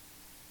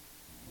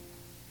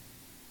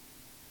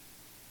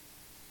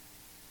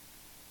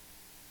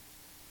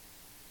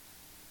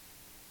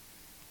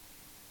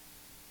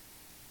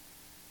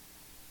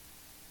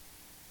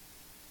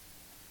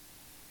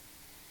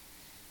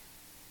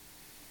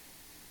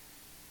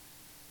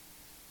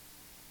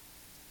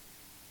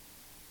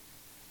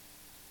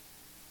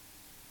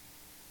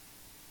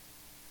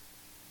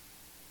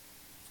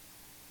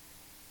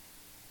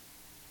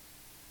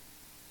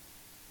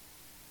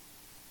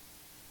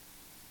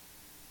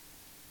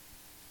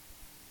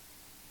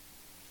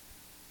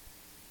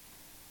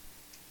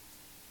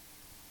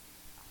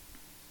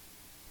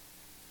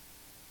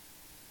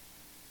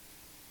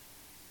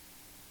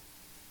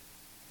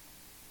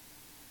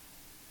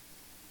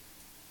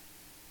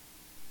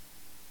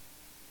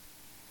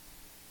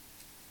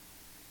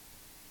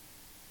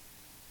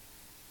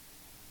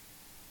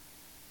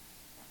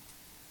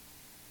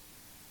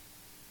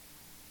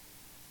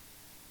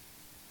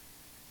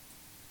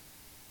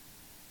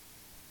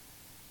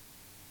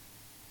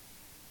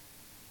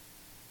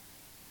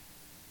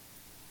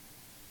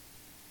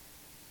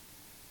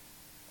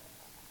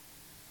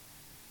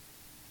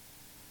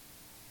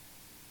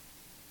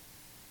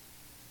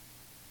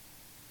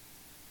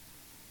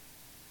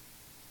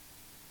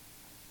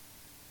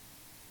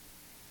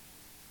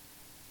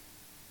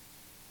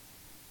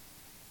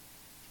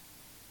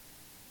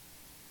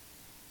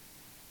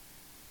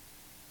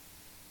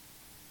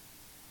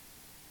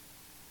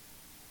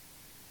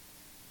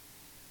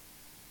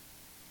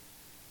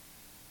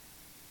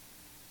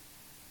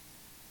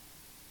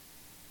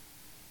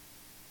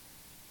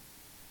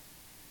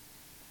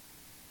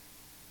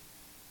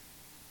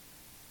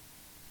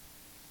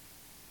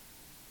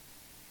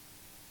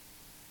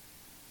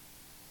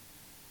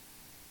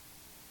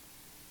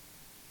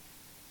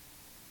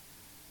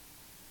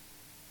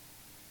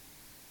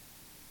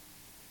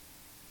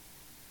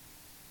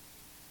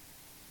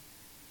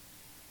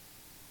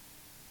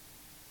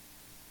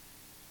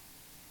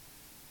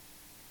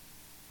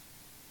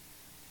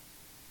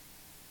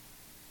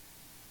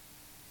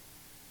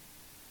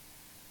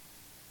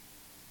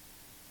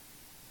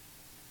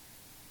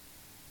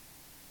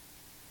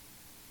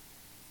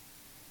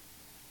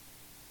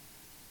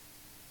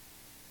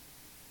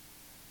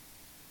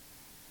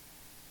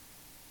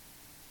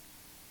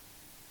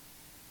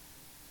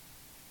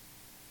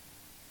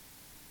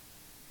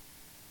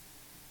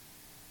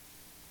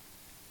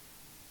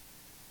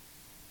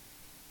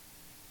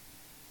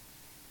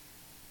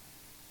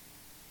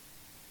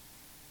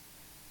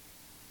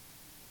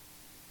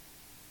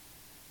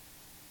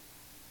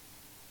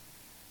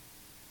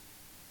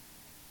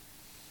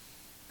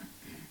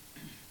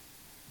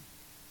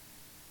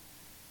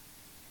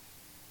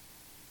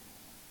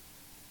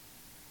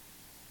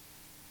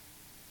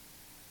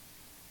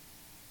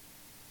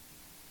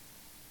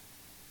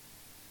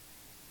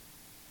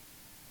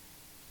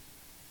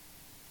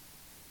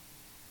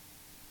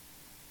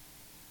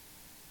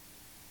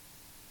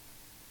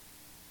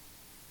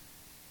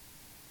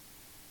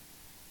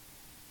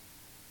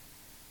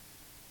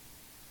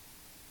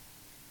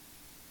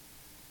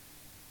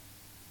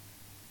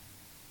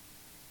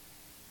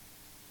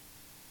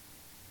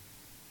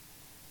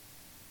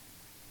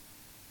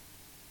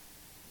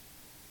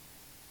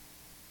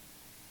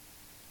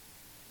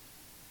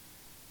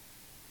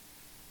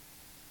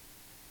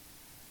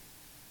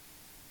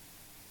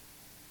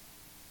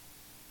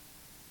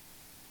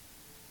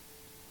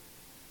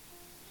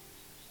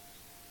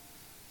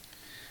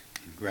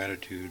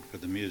 gratitude for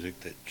the music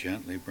that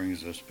gently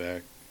brings us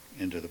back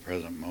into the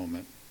present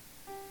moment,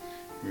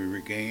 we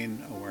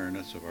regain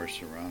awareness of our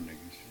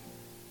surroundings,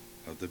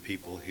 of the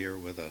people here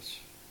with us.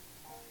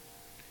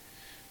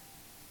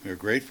 We are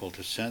grateful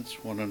to sense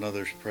one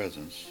another's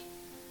presence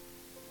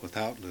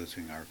without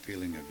losing our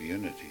feeling of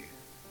unity.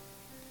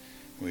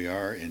 We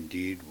are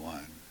indeed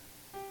one.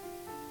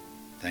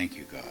 Thank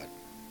you, God,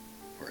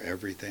 for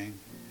everything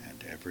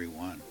and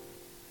everyone.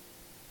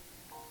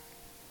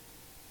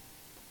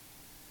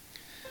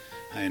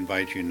 I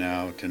invite you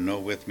now to know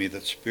with me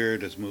that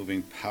Spirit is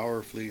moving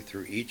powerfully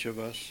through each of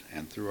us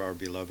and through our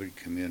beloved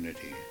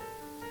community.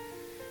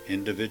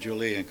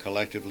 Individually and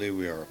collectively,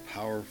 we are a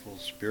powerful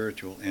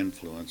spiritual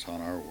influence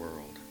on our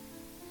world.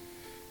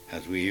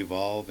 As we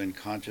evolve in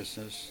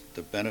consciousness,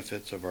 the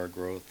benefits of our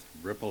growth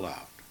ripple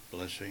out,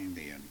 blessing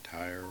the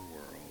entire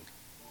world.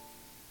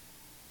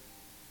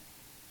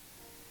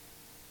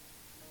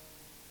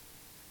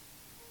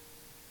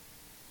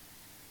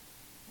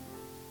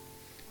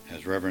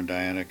 As Reverend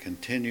Diana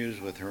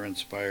continues with her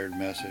inspired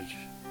message,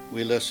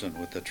 we listen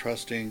with the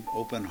trusting,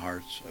 open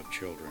hearts of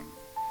children,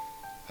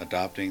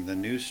 adopting the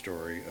new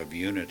story of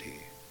unity,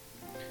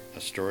 a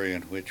story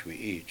in which we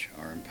each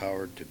are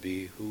empowered to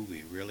be who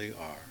we really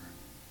are,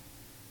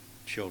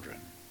 children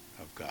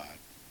of God.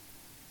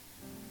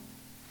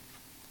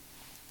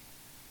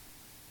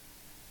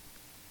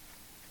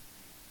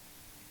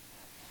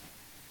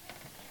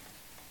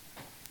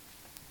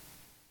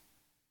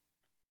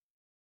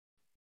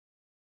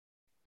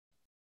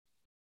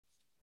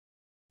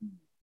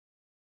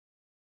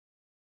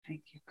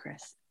 Thank you,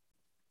 Chris.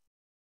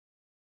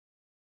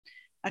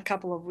 A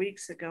couple of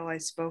weeks ago, I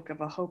spoke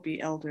of a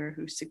Hopi elder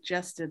who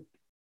suggested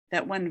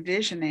that when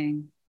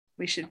visioning,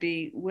 we should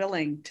be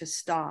willing to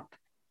stop,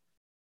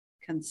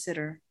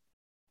 consider,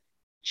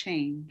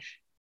 change,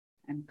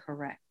 and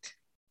correct.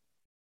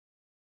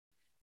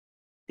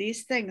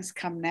 These things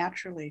come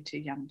naturally to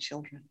young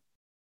children.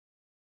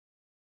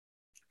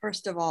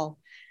 First of all,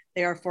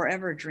 they are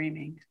forever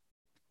dreaming,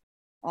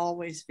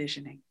 always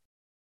visioning.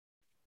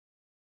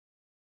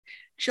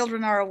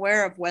 Children are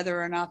aware of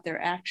whether or not their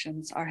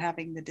actions are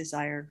having the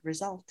desired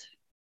result.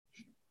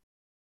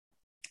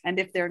 And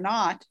if they're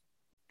not,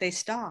 they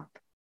stop.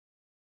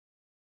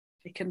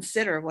 They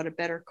consider what a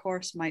better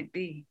course might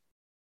be.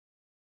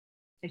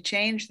 They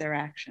change their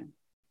action.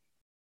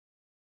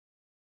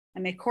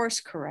 And they course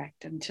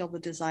correct until the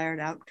desired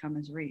outcome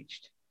is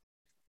reached.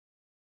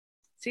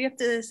 See if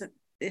this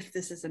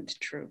isn't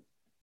true.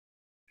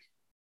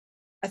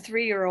 A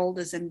 3-year-old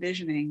is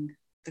envisioning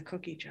the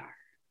cookie jar,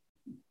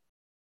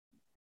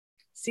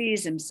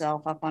 sees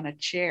himself up on a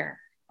chair,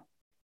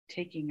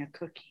 taking a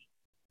cookie.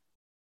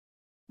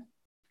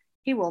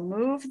 He will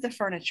move the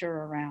furniture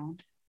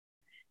around,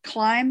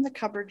 climb the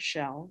cupboard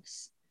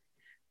shelves,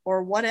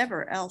 or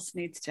whatever else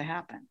needs to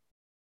happen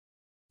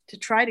to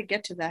try to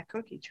get to that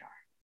cookie jar.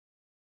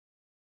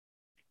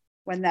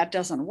 When that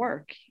doesn't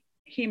work,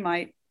 he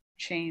might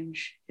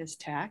change his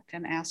tact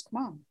and ask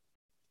Mom,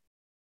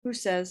 who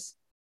says,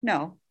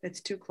 "No, it's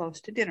too close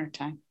to dinner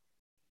time."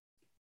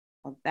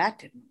 Well, that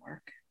didn't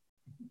work.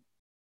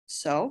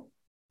 So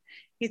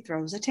he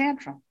throws a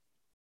tantrum,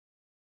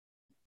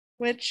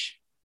 which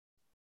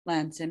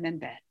lands him in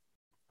bed.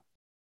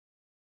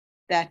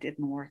 That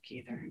didn't work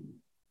either.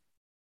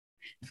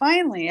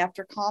 Finally,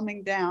 after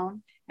calming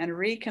down and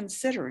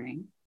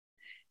reconsidering,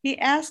 he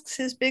asks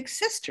his big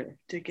sister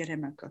to get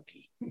him a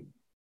cookie.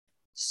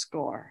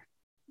 Score.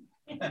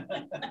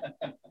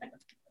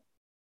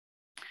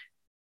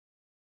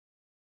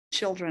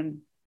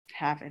 Children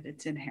have it,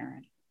 it's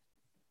inherent.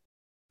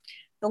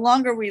 The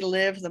longer we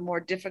live, the more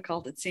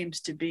difficult it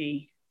seems to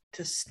be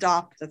to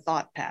stop the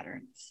thought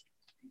patterns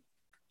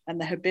and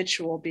the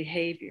habitual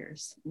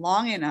behaviors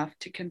long enough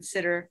to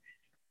consider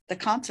the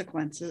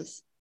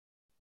consequences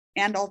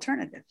and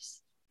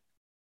alternatives.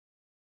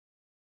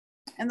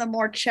 And the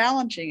more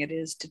challenging it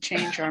is to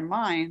change our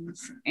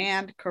minds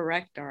and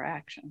correct our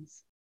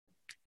actions.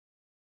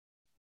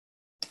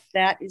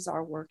 That is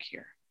our work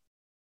here.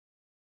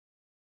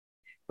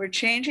 We're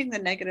changing the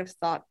negative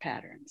thought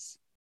patterns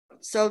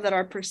so that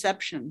our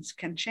perceptions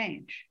can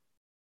change.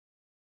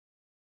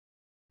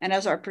 And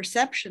as our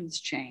perceptions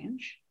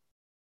change,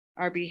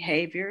 our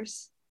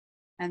behaviors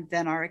and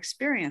then our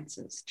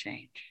experiences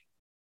change.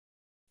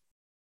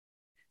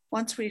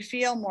 Once we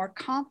feel more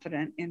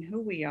confident in who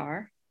we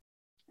are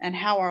and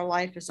how our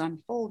life is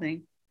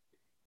unfolding,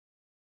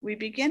 we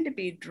begin to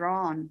be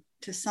drawn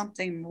to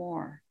something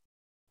more.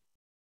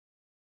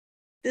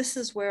 This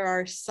is where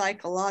our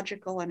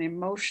psychological and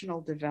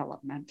emotional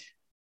development,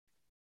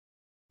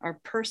 our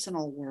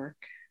personal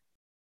work,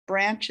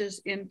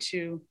 branches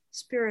into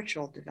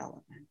spiritual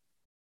development.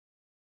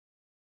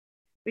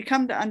 We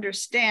come to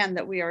understand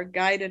that we are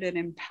guided and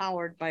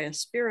empowered by a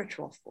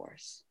spiritual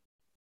force.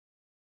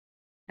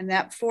 And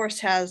that force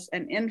has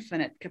an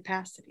infinite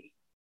capacity.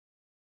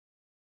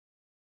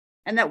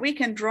 And that we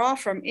can draw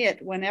from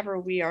it whenever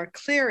we are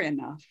clear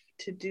enough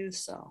to do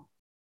so.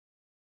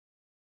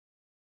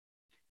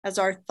 As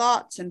our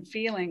thoughts and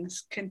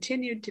feelings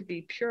continue to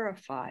be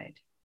purified,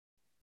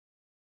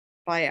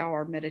 by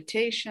our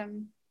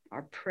meditation,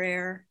 our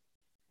prayer,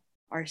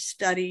 our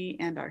study,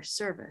 and our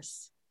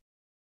service,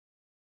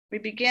 we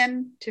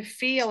begin to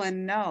feel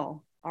and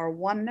know our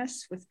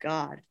oneness with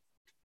God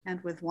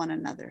and with one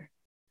another.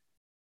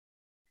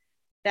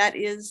 That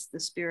is the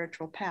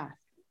spiritual path,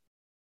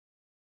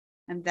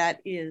 and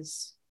that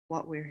is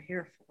what we're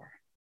here for.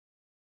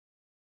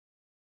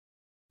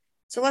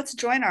 So let's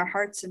join our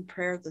hearts in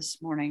prayer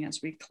this morning as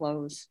we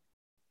close,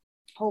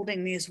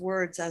 holding these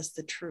words as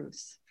the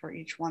truth for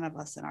each one of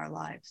us in our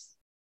lives.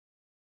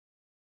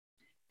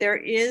 There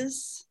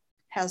is,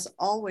 has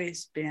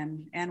always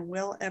been, and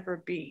will ever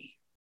be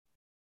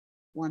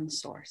one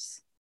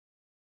source,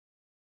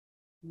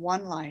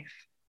 one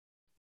life.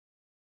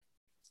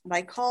 And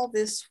I call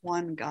this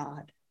one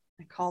God.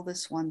 I call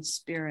this one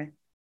Spirit.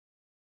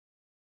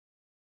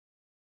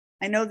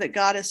 I know that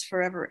God is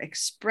forever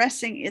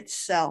expressing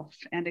itself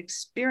and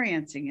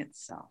experiencing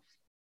itself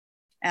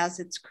as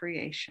its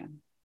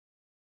creation,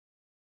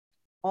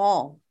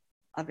 all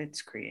of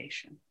its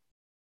creation.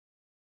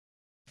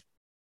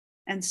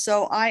 And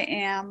so I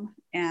am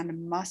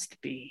and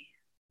must be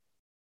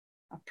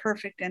a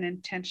perfect and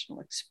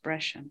intentional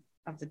expression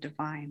of the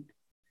divine,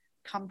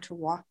 come to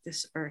walk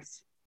this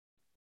earth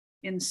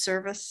in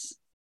service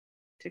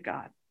to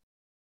God.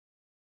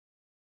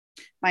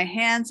 My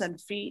hands and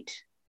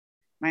feet,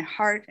 my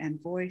heart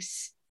and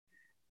voice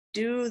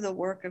do the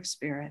work of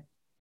spirit.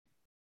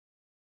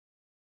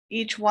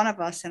 Each one of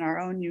us in our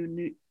own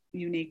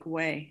unique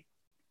way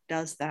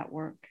does that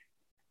work,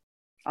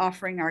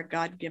 offering our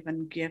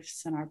God-given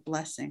gifts and our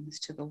blessings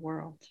to the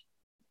world.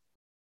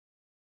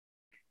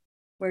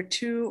 Where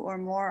two or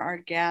more are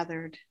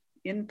gathered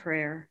in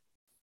prayer,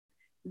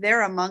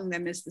 there among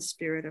them is the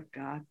Spirit of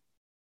God.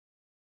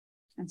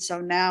 And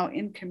so now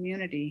in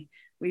community,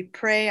 we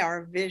pray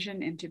our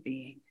vision into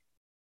being.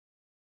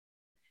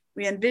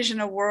 We envision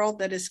a world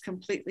that is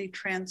completely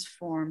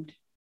transformed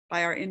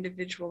by our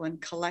individual and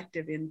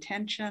collective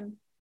intention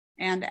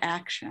and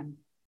action,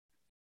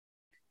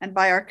 and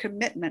by our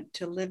commitment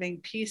to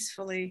living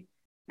peacefully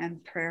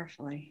and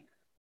prayerfully.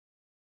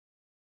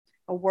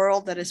 A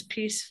world that is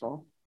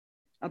peaceful,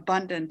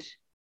 abundant,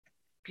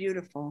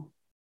 beautiful,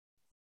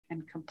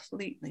 and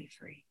completely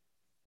free.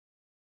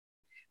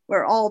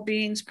 Where all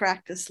beings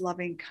practice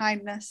loving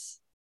kindness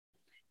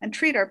and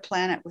treat our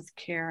planet with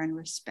care and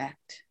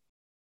respect.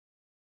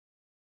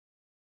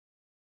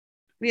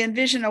 We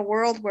envision a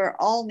world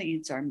where all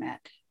needs are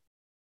met,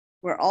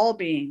 where all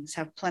beings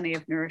have plenty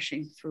of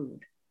nourishing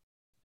food,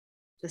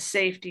 the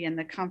safety and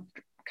the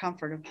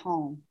comfort of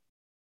home,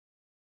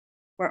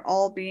 where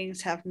all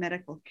beings have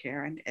medical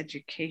care and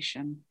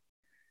education,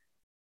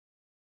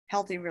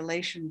 healthy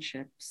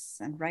relationships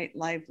and right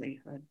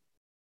livelihood,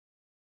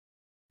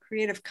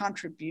 creative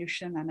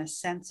contribution and a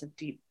sense of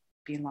deep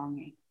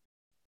belonging.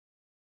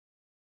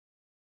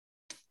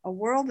 A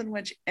world in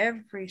which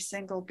every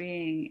single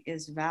being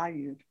is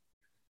valued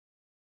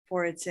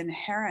for its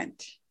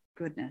inherent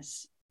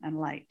goodness and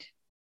light.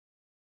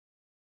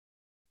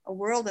 A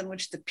world in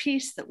which the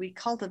peace that we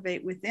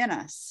cultivate within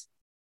us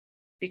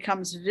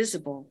becomes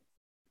visible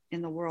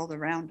in the world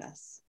around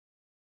us.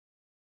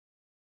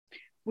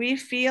 We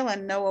feel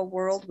and know a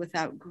world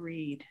without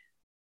greed,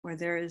 where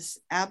there is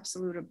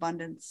absolute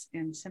abundance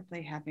in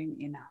simply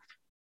having enough.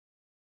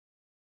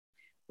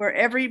 Where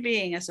every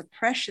being as a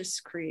precious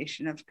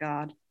creation of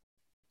God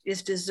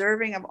is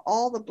deserving of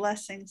all the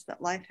blessings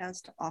that life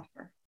has to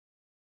offer,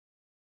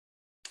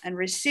 and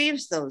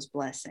receives those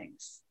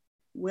blessings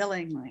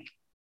willingly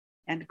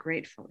and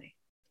gratefully.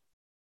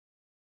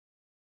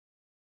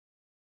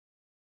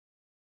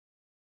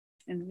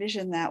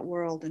 Envision that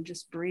world and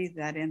just breathe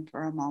that in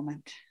for a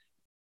moment.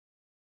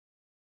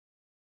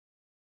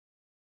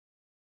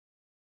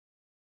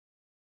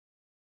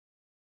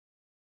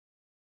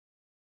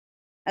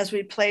 As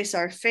we place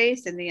our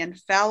faith in the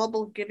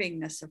infallible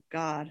givingness of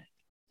God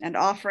and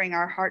offering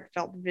our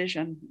heartfelt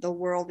vision, the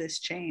world is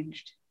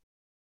changed.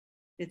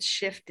 It's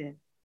shifted.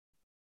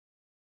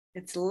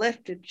 It's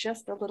lifted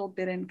just a little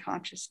bit in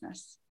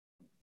consciousness.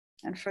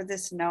 And for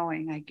this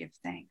knowing, I give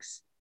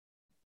thanks.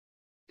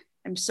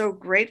 I'm so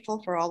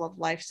grateful for all of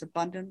life's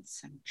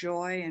abundance and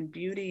joy and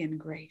beauty and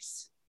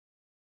grace.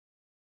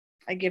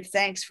 I give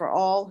thanks for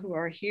all who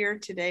are here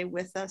today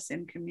with us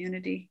in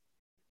community.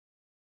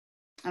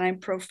 And I'm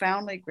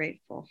profoundly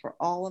grateful for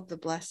all of the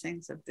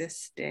blessings of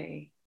this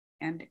day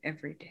and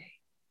every day.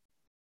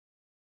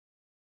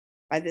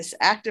 By this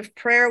act of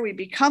prayer, we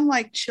become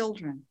like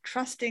children,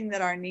 trusting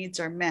that our needs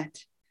are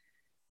met,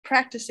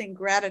 practicing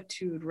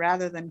gratitude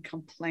rather than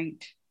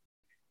complaint,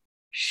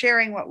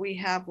 sharing what we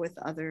have with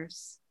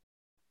others,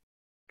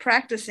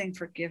 practicing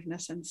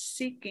forgiveness and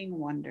seeking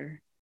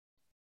wonder,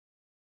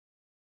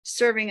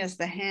 serving as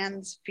the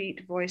hands,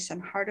 feet, voice,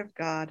 and heart of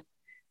God,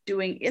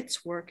 doing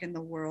its work in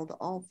the world.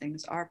 All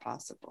things are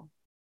possible.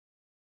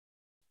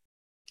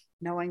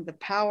 Knowing the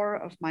power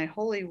of my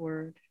holy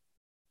word,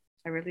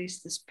 I release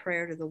this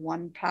prayer to the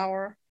one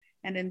power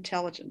and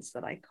intelligence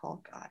that I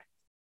call God.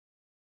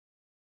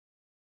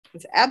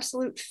 With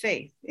absolute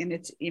faith in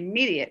its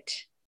immediate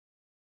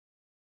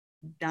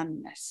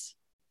doneness.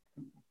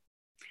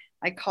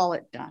 I call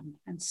it done.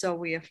 And so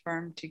we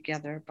affirm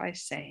together by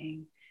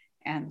saying,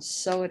 and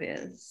so it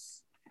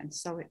is, and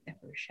so it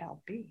ever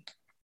shall be.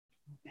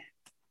 Amen.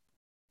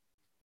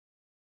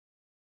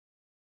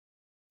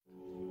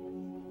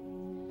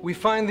 We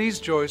find these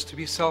joys to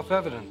be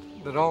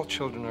self-evident, that all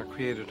children are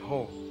created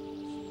whole,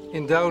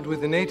 endowed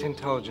with innate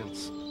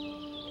intelligence,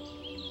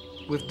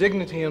 with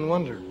dignity and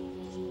wonder,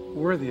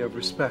 worthy of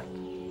respect.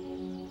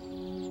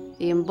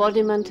 The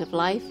embodiment of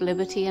life,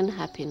 liberty, and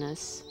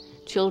happiness,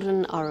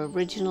 children are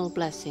original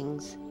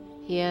blessings,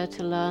 here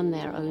to learn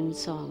their own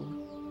song.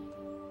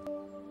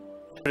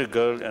 Every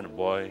girl and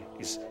boy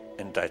is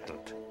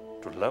entitled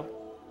to love,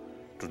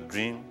 to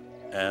dream,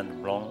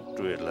 and belong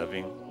to a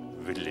loving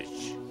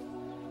village,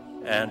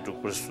 and to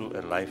pursue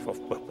a life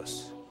of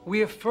purpose.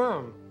 We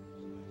affirm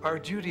our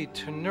duty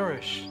to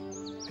nourish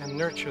and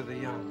nurture the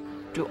young,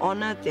 to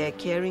honor their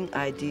caring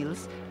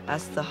ideals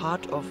as the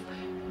heart of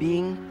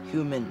being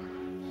human,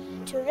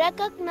 to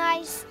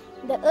recognize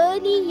the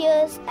early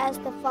years as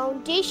the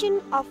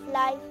foundation of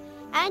life,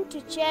 and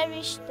to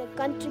cherish the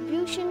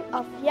contribution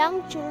of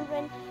young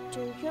children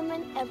to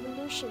human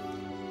evolution.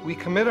 We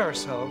commit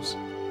ourselves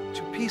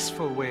to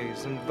peaceful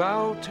ways and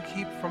vow to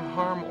keep from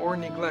harm or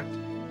neglect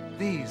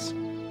these,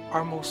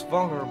 our most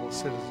vulnerable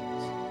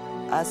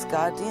citizens. As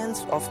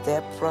guardians of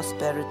their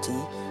prosperity,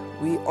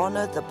 we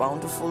honor the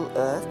bountiful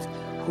earth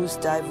whose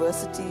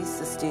diversity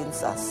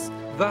sustains us.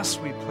 Thus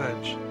we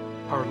pledge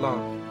our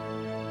love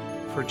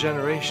for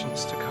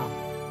generations to come.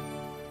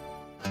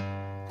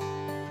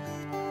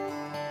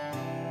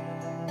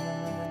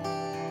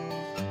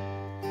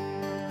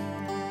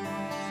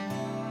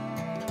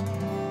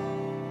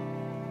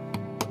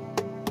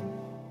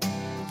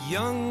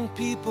 Young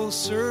people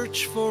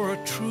search for a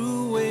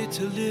true way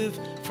to live,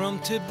 from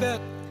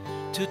Tibet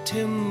to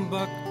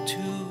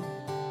Timbuktu.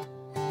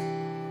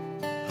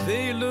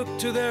 They look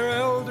to their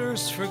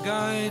elders for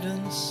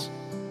guidance,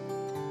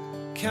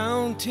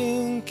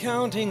 counting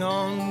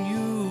on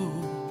you.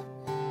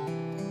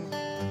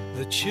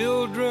 The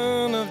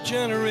children of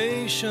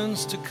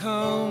generations to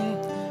come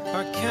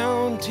are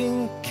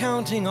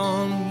counting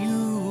on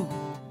you.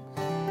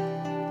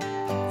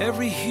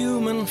 Every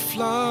human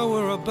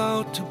flower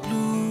about to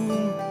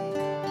bloom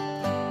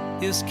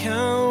is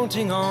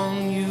counting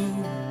on you.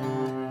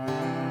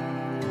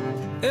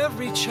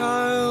 Every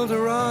child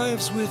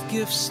arrives with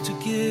gifts to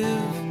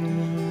give,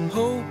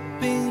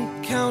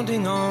 hoping,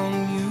 counting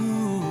on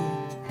you.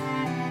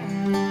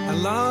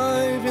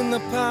 Alive in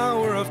the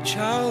power of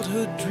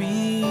childhood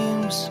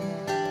dreams,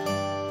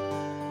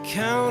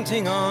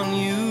 counting on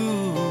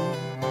you.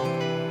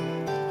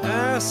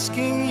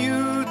 Asking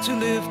you to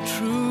live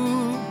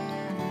true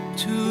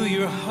to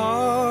your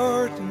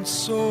heart and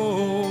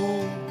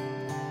soul,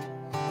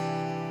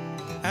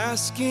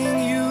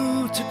 asking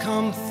you to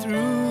come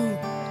through,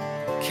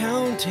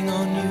 counting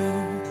on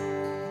you,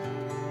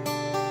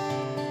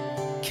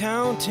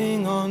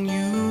 counting on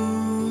you.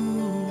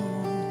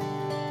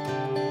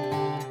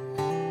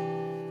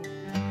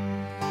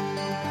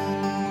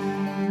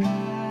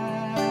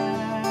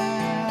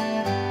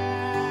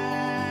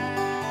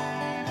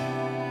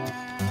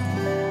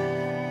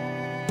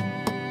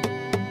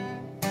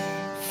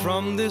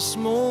 From this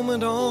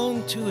moment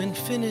on to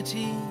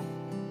infinity,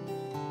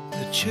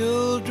 the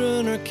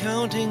children are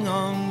counting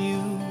on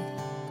you.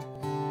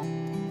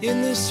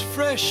 In this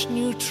fresh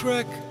new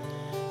trek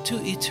to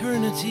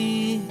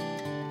eternity,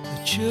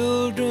 the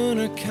children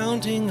are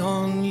counting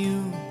on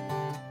you.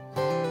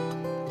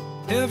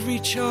 Every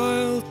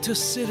child to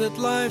sit at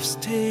life's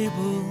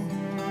table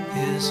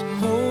is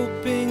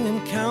hoping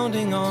and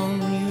counting on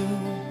you.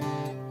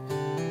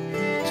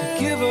 To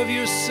give of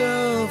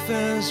yourself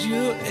as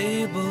you're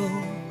able,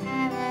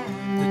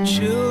 the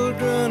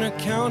children are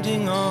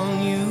counting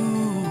on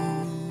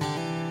you,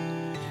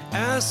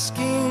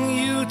 asking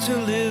you to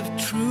live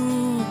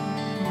true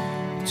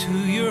to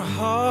your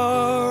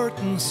heart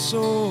and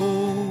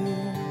soul,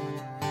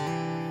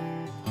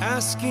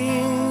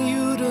 asking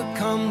you to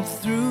come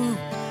through,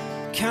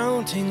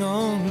 counting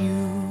on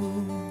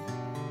you,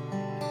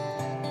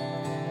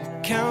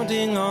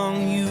 counting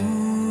on you.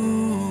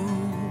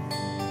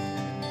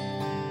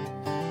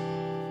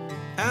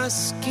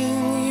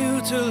 Asking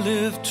you to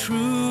live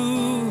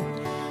true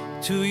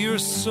to your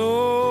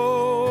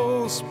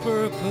soul's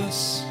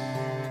purpose,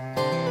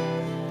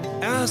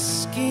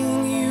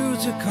 asking you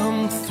to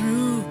come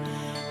through,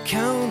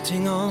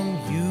 counting on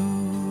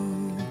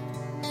you,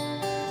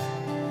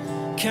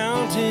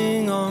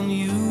 counting on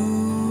you.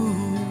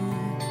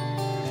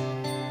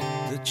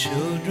 The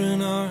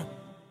children are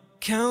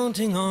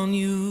counting on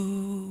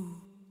you.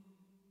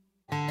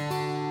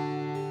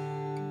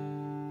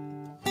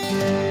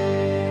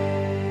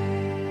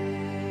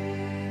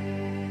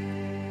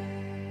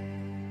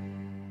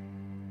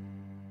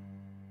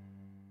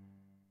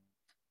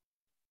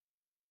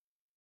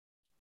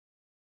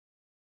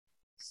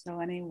 So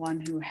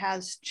anyone who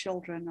has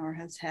children or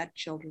has had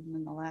children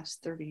in the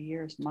last 30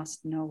 years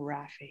must know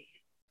Raffi,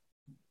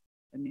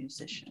 the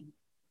musician,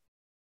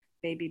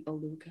 Baby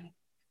Beluga.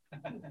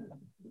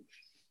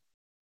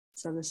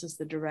 So this is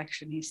the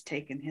direction he's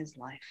taken his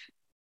life.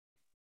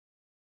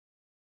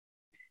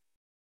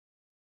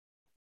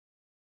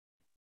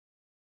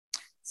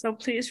 So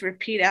please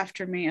repeat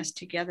after me as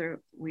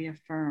together we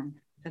affirm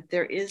that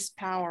there is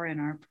power in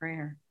our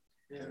prayer.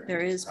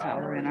 There is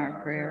power in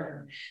our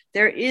prayer.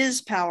 There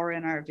is power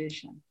in our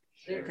vision.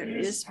 There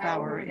is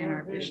power in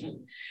our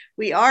vision.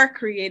 We are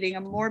creating a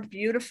more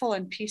beautiful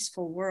and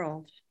peaceful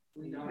world.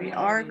 We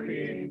are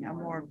creating a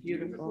more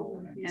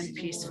beautiful and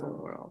peaceful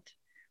world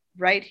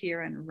right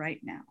here and right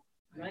now.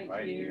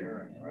 Right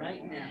here and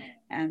right now.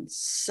 And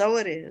so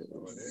it is.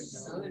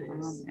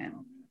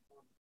 Amen.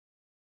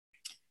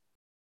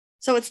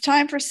 So it's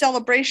time for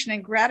celebration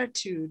and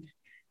gratitude.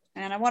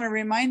 And I want to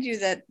remind you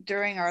that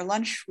during our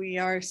lunch, we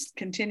are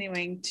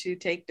continuing to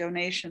take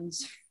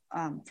donations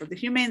for the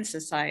Humane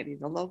Society,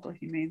 the local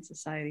Humane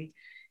Society.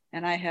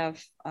 And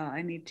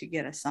I need to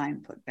get a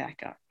sign put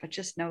back up, but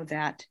just know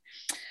that.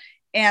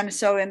 And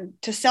so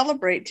to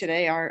celebrate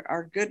today,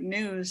 our good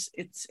news,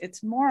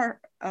 it's more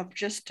of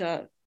just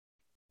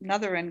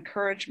another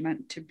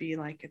encouragement to be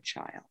like a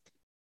child.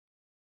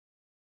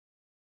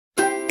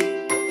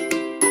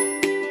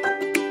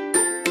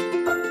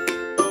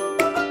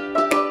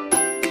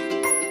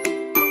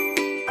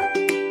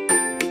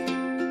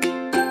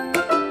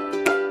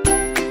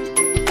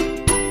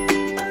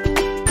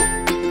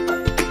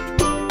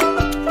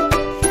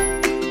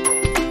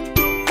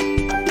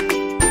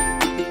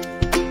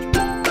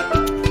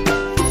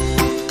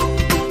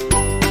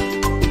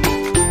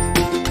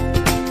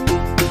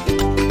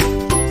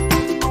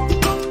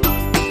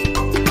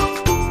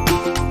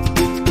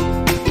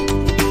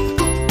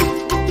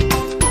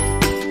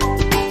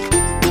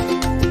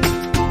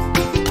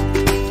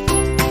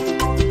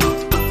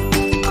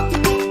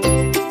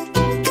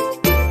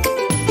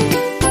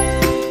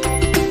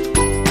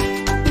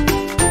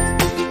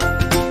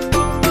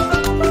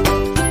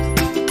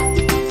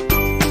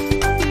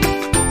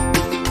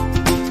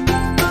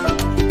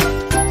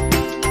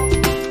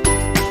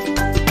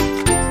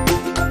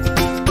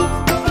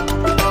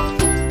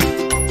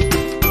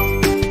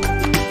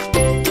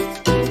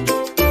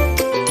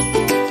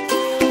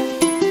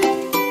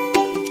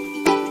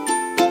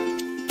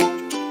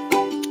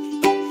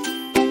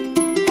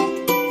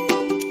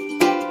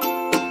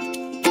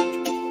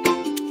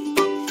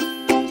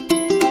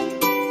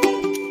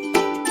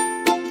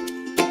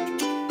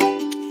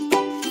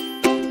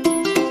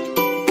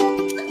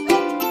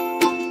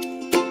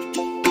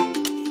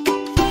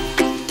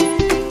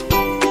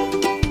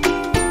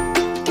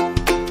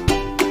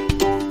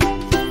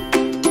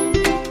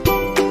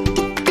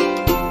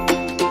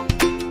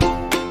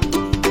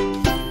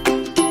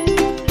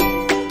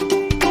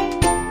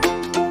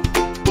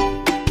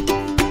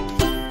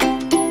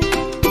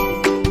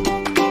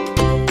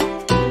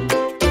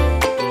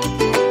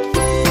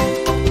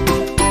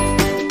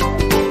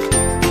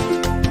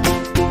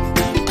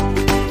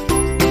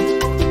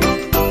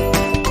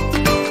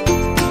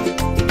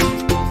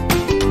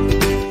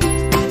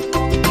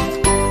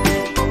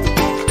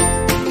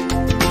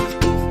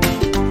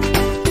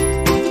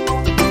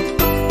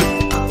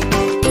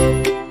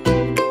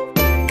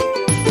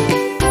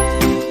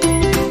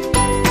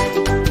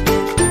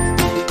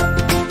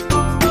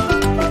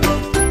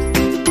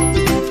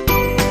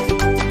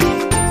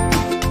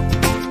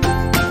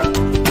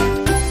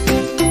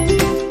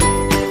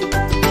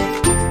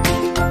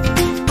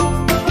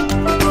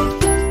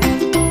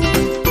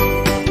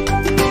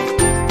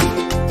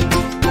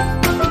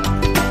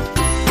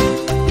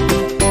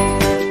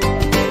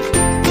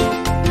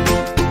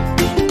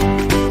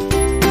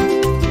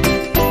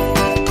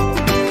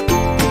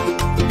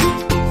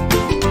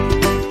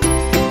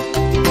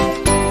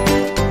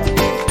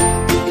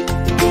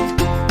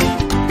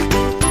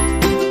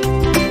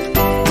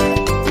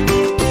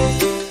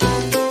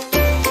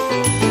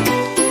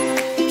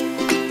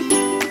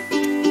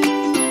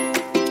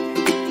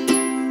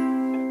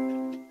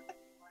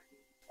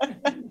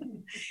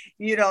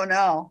 You don't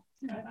know.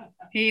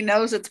 He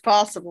knows it's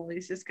possible.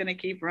 He's just going to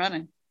keep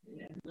running.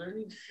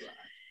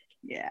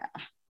 Yeah,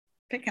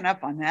 picking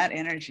up on that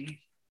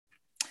energy.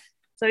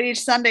 So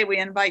each Sunday we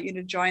invite you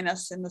to join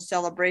us in the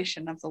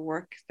celebration of the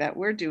work that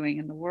we're doing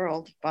in the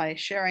world by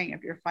sharing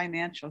of your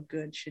financial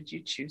good, should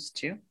you choose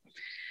to.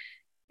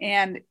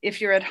 And if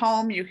you're at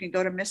home, you can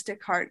go to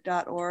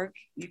mysticheart.org.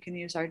 You can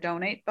use our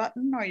donate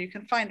button, or you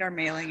can find our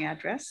mailing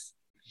address.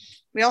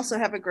 We also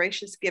have a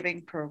gracious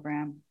giving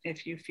program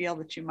if you feel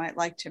that you might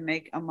like to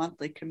make a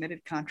monthly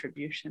committed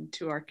contribution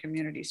to our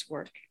community's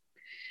work.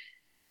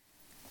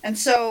 And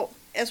so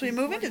as we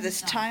move into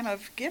this time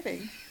of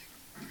giving,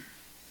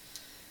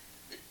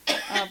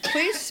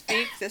 please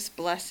speak this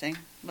blessing,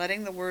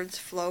 letting the words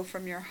flow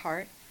from your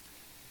heart.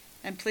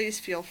 And please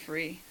feel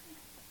free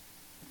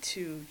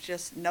to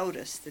just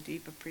notice the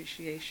deep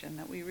appreciation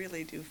that we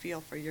really do feel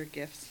for your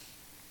gifts.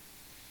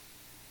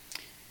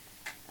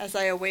 As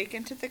I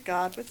awaken to the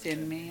God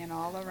within me and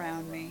all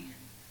around me,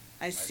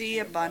 I see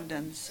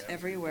abundance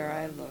everywhere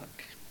I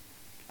look.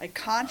 I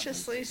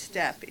consciously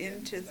step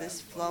into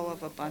this flow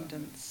of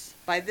abundance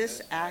by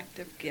this act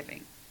of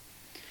giving.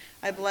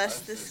 I bless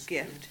this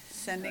gift,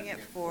 sending it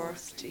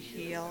forth to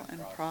heal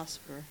and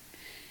prosper.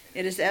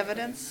 It is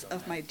evidence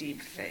of my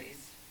deep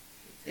faith.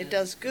 It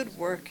does good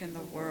work in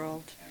the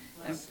world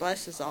and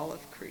blesses all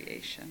of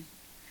creation.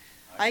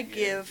 I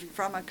give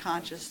from a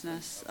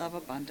consciousness of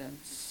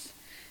abundance,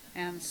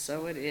 and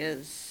so it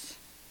is.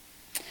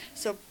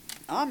 So,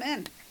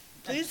 amen.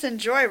 Please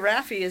enjoy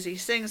Raffi as he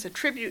sings a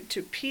tribute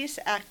to peace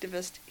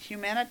activist,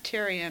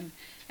 humanitarian,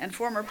 and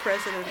former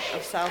president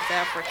of South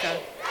Africa,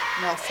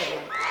 Nelson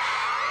Mandela.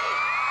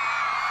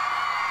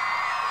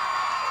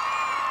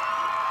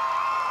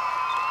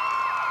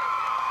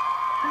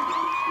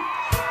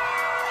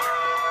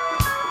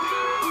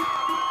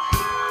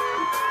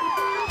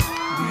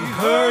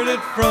 Heard it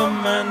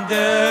from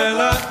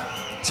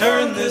Mandela,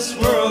 turn this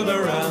world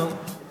around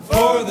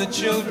for the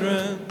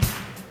children,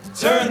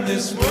 turn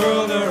this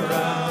world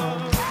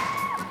around.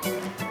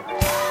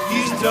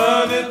 He's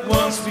done it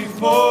once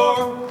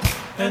before,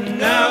 and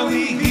now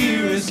we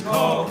hear his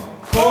call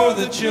for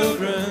the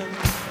children,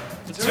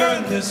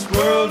 turn this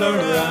world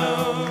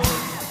around.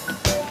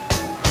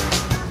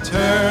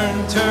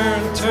 Turn,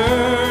 turn,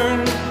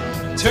 turn,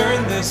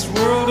 turn this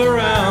world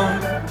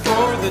around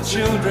for the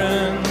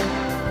children.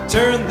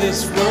 Turn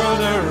this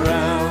world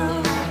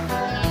around.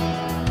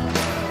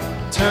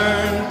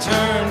 Turn,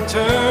 turn,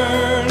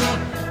 turn,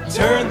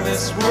 turn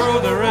this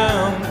world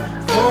around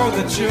for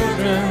the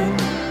children.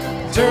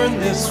 Turn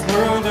this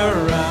world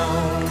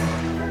around.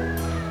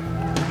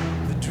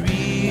 The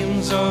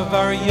dreams of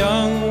our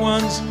young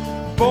ones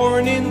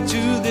born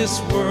into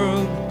this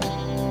world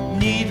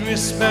need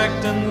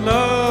respect and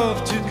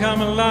love to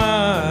come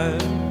alive.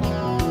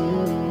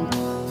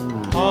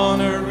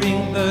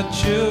 Honoring the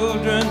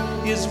children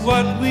is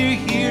what we're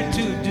here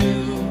to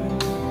do.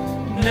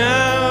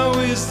 Now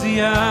is the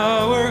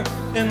hour,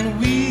 and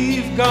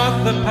we've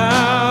got the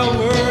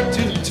power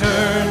to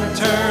turn,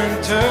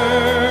 turn,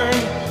 turn,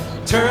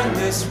 turn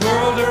this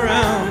world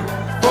around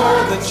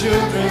for the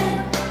children.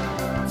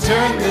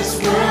 Turn this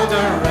world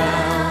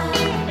around.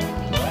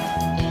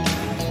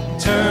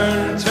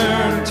 Turn,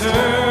 turn,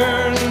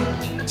 turn,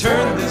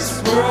 turn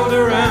this world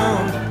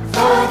around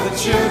for the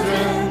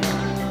children.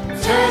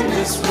 Turn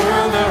this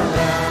world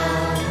around.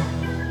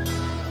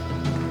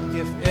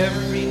 If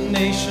every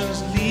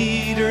nation's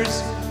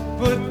leaders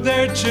put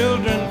their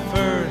children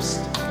first,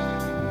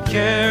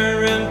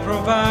 care and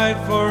provide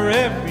for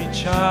every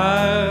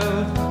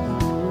child,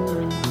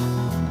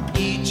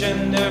 each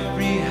and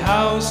every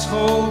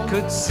household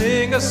could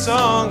sing a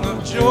song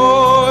of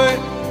joy,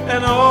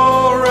 and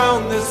all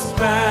around this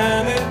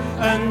planet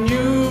a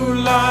new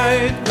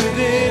light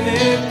within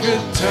it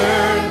could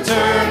turn,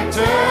 turn,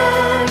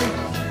 turn.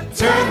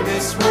 Turn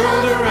this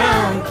world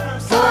around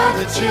for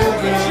the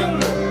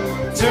children.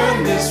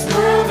 Turn this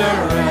world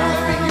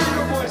around.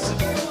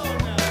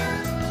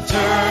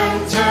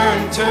 Turn,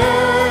 turn,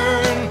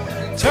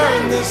 turn.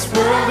 Turn this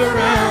world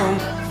around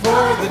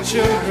for the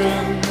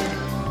children.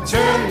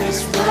 Turn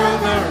this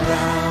world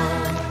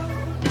around.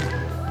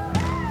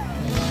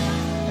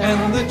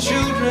 And the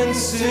children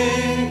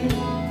sing,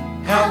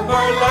 help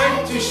our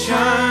light to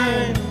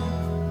shine.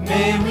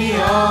 May we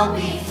all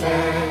be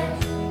fed.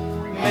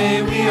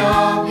 May we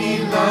all be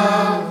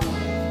loved.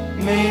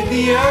 May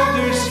the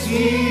elders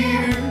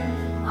here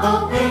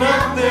open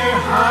up their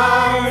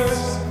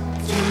hearts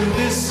to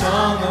this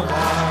song of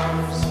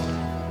ours.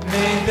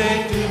 May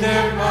they do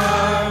their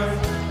part.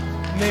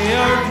 May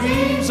our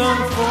dreams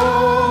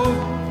unfold.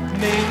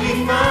 May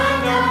we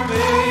find our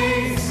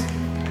place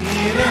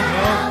in a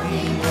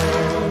healthy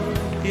world,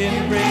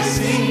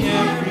 embracing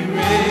every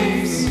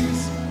race.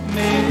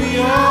 May we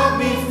all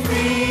be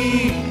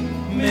free.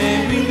 May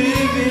we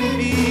live in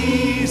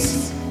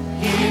peace.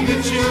 Hear the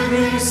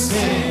children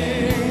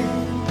sing.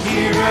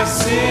 Hear us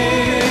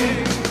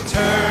sing.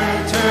 Turn,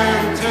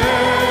 turn,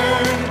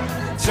 turn.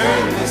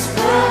 Turn this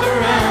world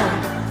around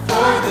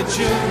for the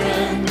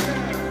children.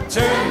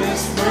 Turn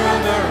this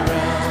world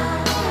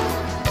around.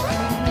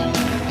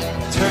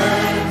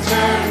 Turn,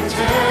 turn,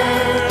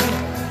 turn.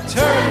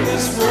 Turn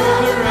this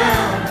world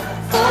around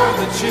for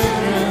the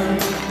children.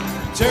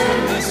 Turn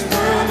this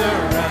world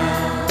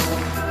around.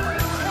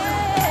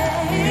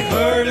 We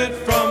heard it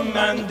from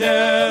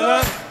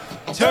Mandela.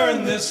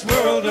 Turn this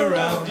world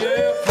around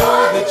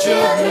for the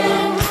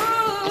children.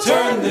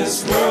 Turn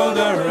this world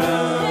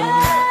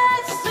around.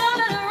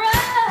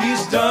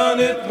 He's done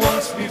it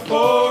once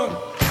before,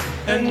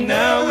 and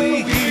now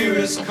we hear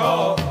his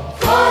call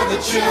for the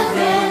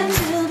children.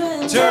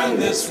 Turn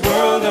this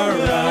world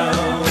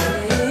around.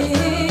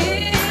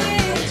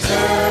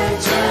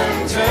 Turn,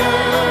 turn,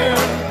 turn.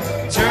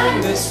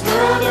 Turn this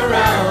world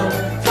around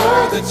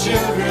for the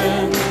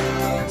children.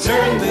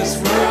 Turn this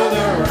world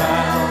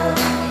around.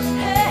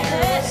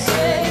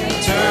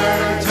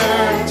 Turn,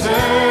 turn,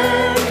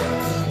 turn.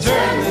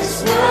 Turn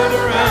this world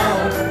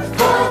around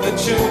for the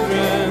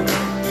children.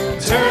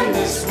 Turn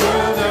this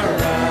world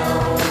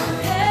around.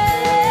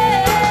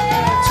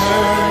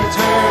 Turn,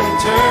 turn,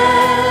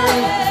 turn.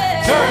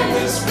 Turn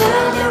this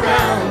world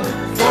around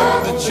for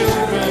the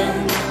children.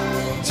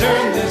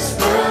 Turn this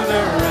world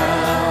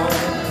around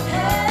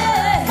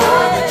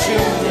for the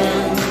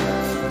children.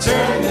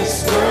 Turn this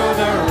world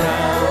around.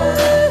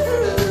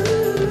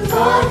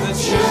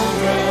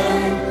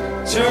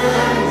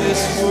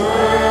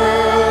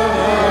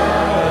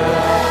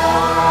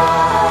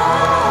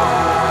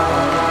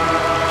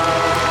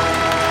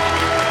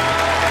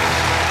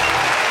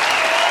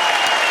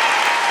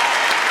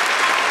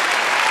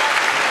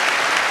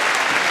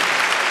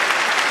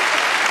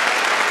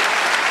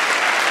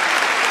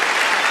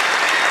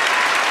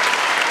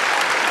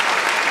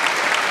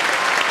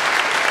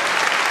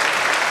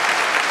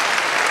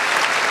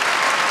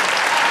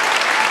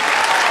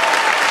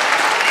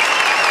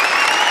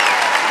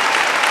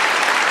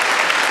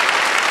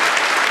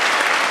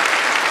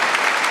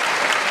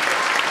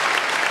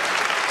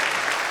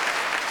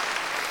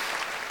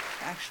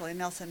 actually,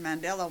 Nelson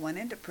Mandela went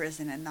into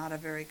prison in not a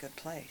very good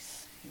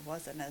place. He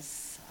wasn't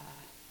as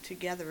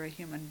together a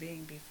human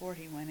being before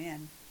he went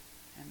in.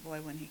 And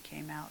boy, when he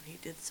came out, he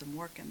did some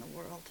work in the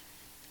world.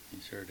 He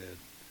sure did.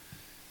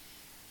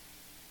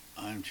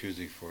 I'm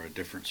choosing for a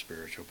different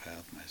spiritual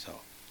path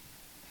myself.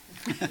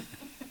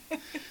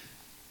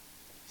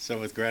 So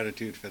with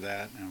gratitude for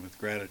that, and with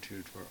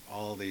gratitude for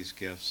all these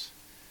gifts,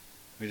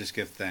 we just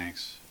give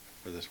thanks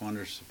for this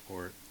wondrous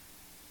support.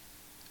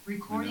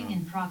 Recording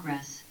in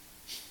progress.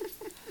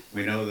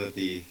 We know that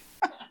the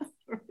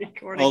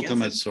Recording is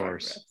ultimate in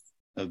source progress.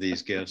 of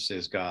these gifts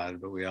is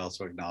God, but we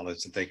also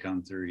acknowledge that they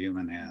come through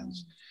human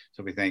hands.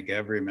 So we thank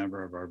every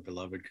member of our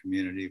beloved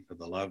community for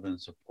the love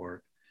and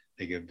support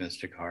they give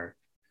Mystic Heart,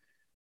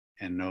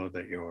 and know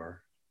that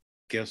your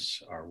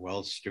gifts are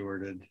well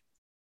stewarded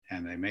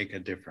and they make a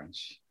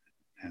difference,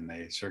 and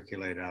they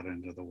circulate out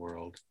into the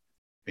world,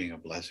 being a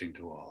blessing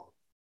to all.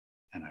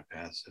 And I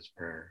pass this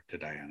prayer to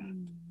Diana.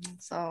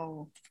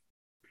 So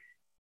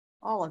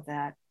all of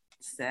that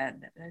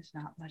said, there's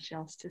not much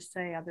else to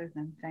say other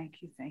than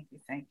thank you, thank you,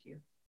 thank you,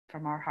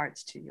 from our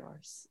hearts to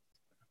yours.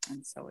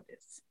 And so it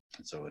is.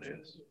 And so it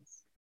is.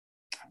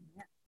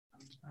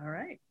 All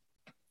right.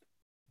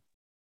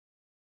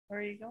 Where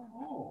are you going?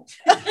 Oh.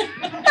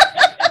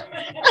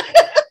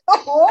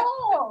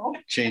 Oh.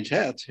 Change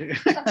hats.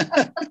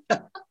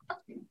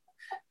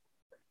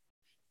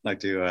 Like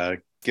to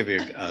give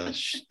you a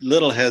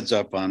little heads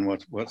up on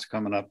what's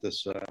coming up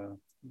this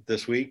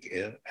week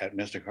at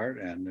Mystic Heart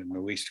and in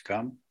the weeks to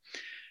come.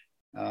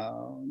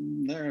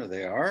 There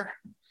they are.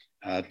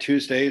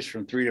 Tuesdays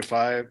from 3 to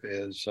 5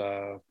 is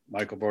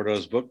Michael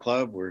Bordeaux's book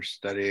club. We're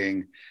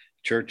studying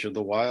Church of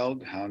the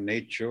Wild, how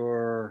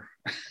nature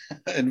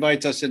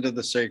invites us into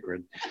the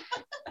sacred.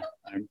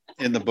 I'm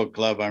in the book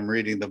club. I'm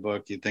reading the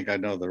book. You'd think I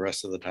know the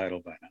rest of the title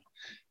by now.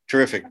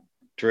 Terrific,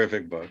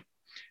 terrific book.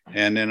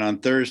 And then on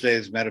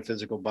Thursdays,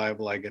 Metaphysical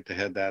Bible, I get to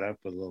head that up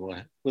with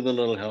a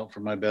little help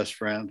from my best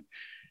friend.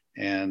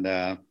 And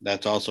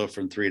that's also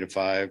from 3 to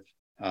 5.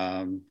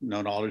 No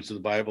knowledge of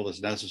the Bible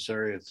is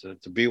necessary. It's a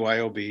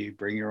BYOB,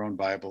 bring your own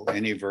Bible,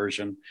 any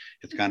version.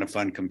 It's kind of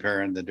fun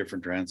comparing the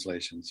different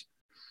translations.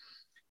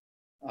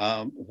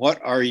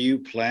 What are you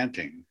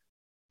planting?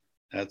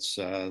 That's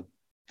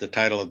the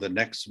title of the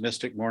next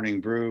Mystic Morning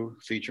Brew,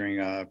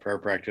 featuring prayer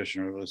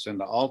practitioner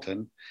Lucinda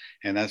Alton.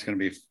 And that's going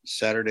to be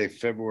Saturday,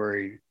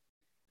 February,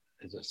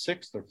 is it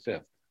 6th or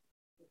 5th?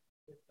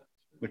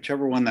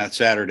 Whichever one that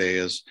Saturday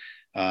is,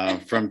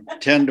 from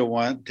 10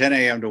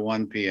 a.m. to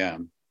 1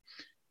 p.m.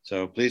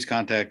 So please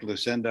contact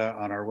Lucinda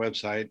on our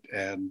website,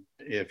 and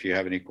if you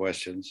have any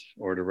questions,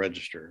 or to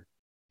register.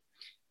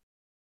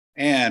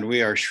 And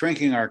we are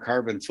shrinking our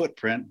carbon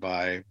footprint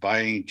by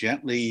buying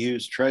gently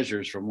used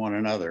treasures from one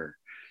another.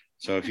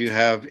 So if you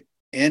have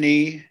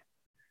any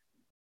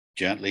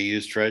gently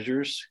used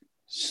treasures,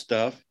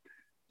 stuff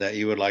that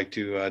you would like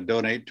to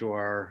donate to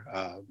our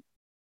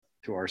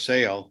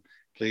sale,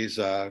 please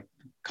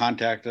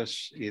contact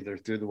us either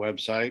through the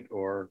website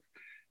or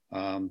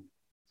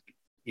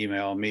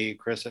email me,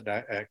 Chris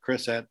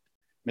at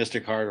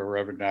Mystic Heart, or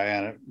Reverend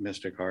Diana at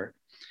Mystic Heart,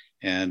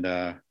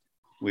 and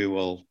we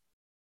will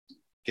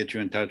get you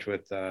in touch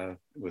with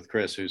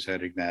Chris, who's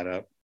heading that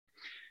up.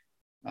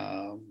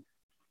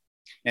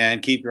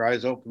 And keep your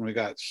eyes open. We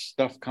got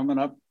stuff coming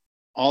up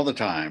all the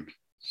time.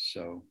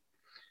 So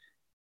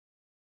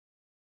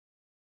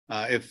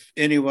if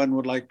anyone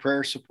would like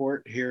prayer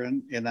support here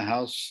in the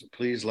house,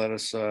 please let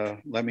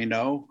me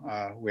know.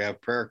 We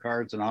have prayer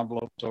cards and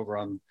envelopes over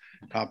on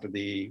top of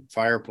the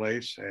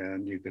fireplace,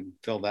 and you can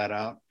fill that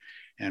out,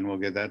 and we'll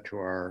give that to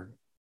our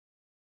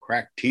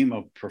crack team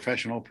of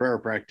professional prayer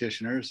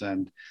practitioners,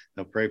 and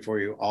they'll pray for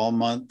you all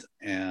month,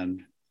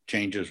 and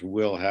changes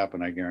will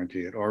happen, I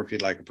guarantee it. Or if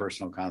you'd like a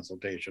personal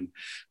consultation,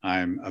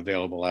 I'm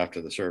available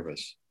after the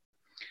service.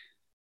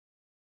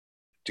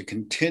 To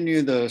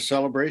continue the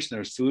celebration,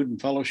 there's food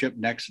and fellowship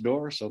next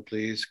door, so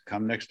please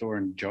come next door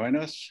and join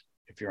us.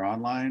 If you're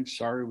online,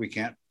 sorry, we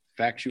can't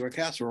fax you a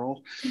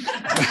casserole.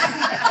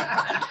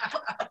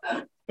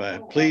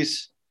 But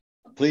please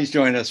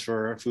join us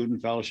for food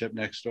and fellowship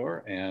next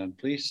door, and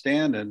please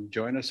stand and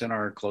join us in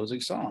our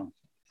closing song.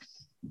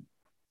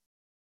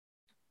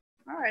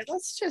 All right,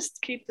 let's just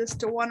keep this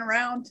to one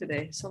round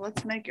today. So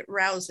let's make it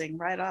rousing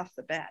right off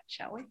the bat,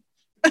 shall we?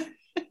 We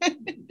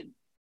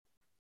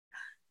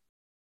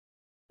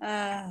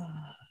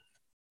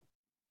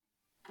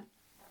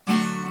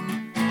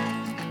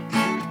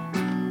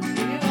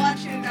want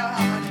you to know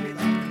how much we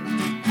love you.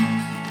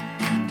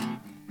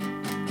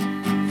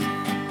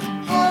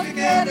 All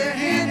together,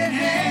 hand in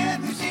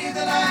hand, we see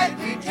the light,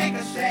 we take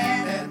a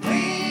stand, and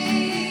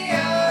we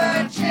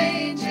are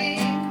changing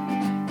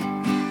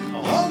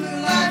a whole new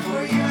life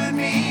for you and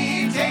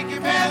me. Take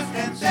your past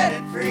and set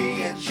it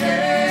free, and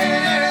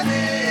share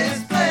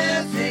this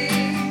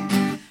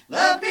blessing.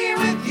 Love be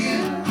with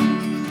you.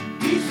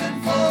 Peace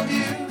unfold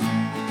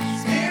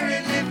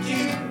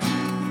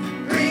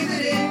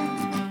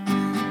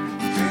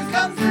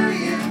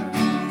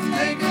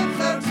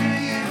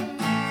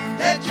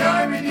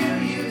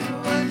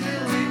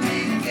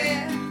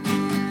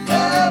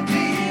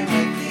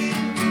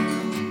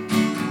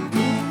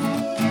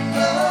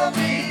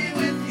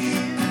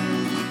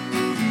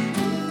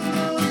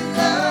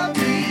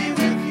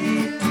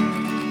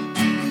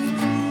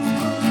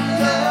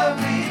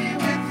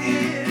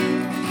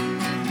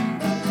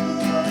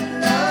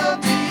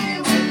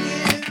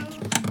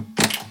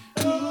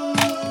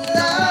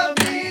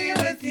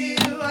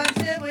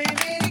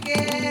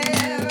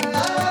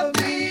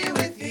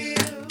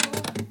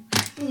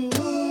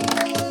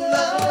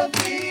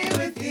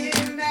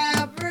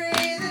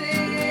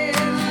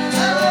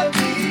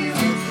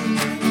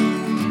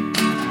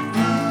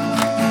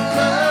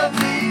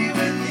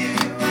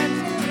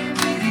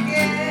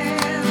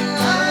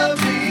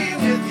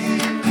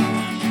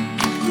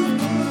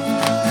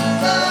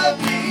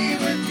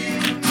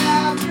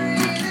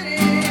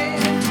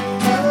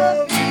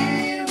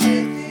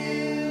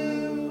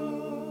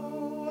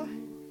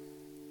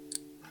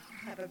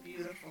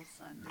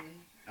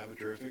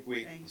terrific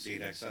week. Thank We'll see you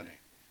next Sunday.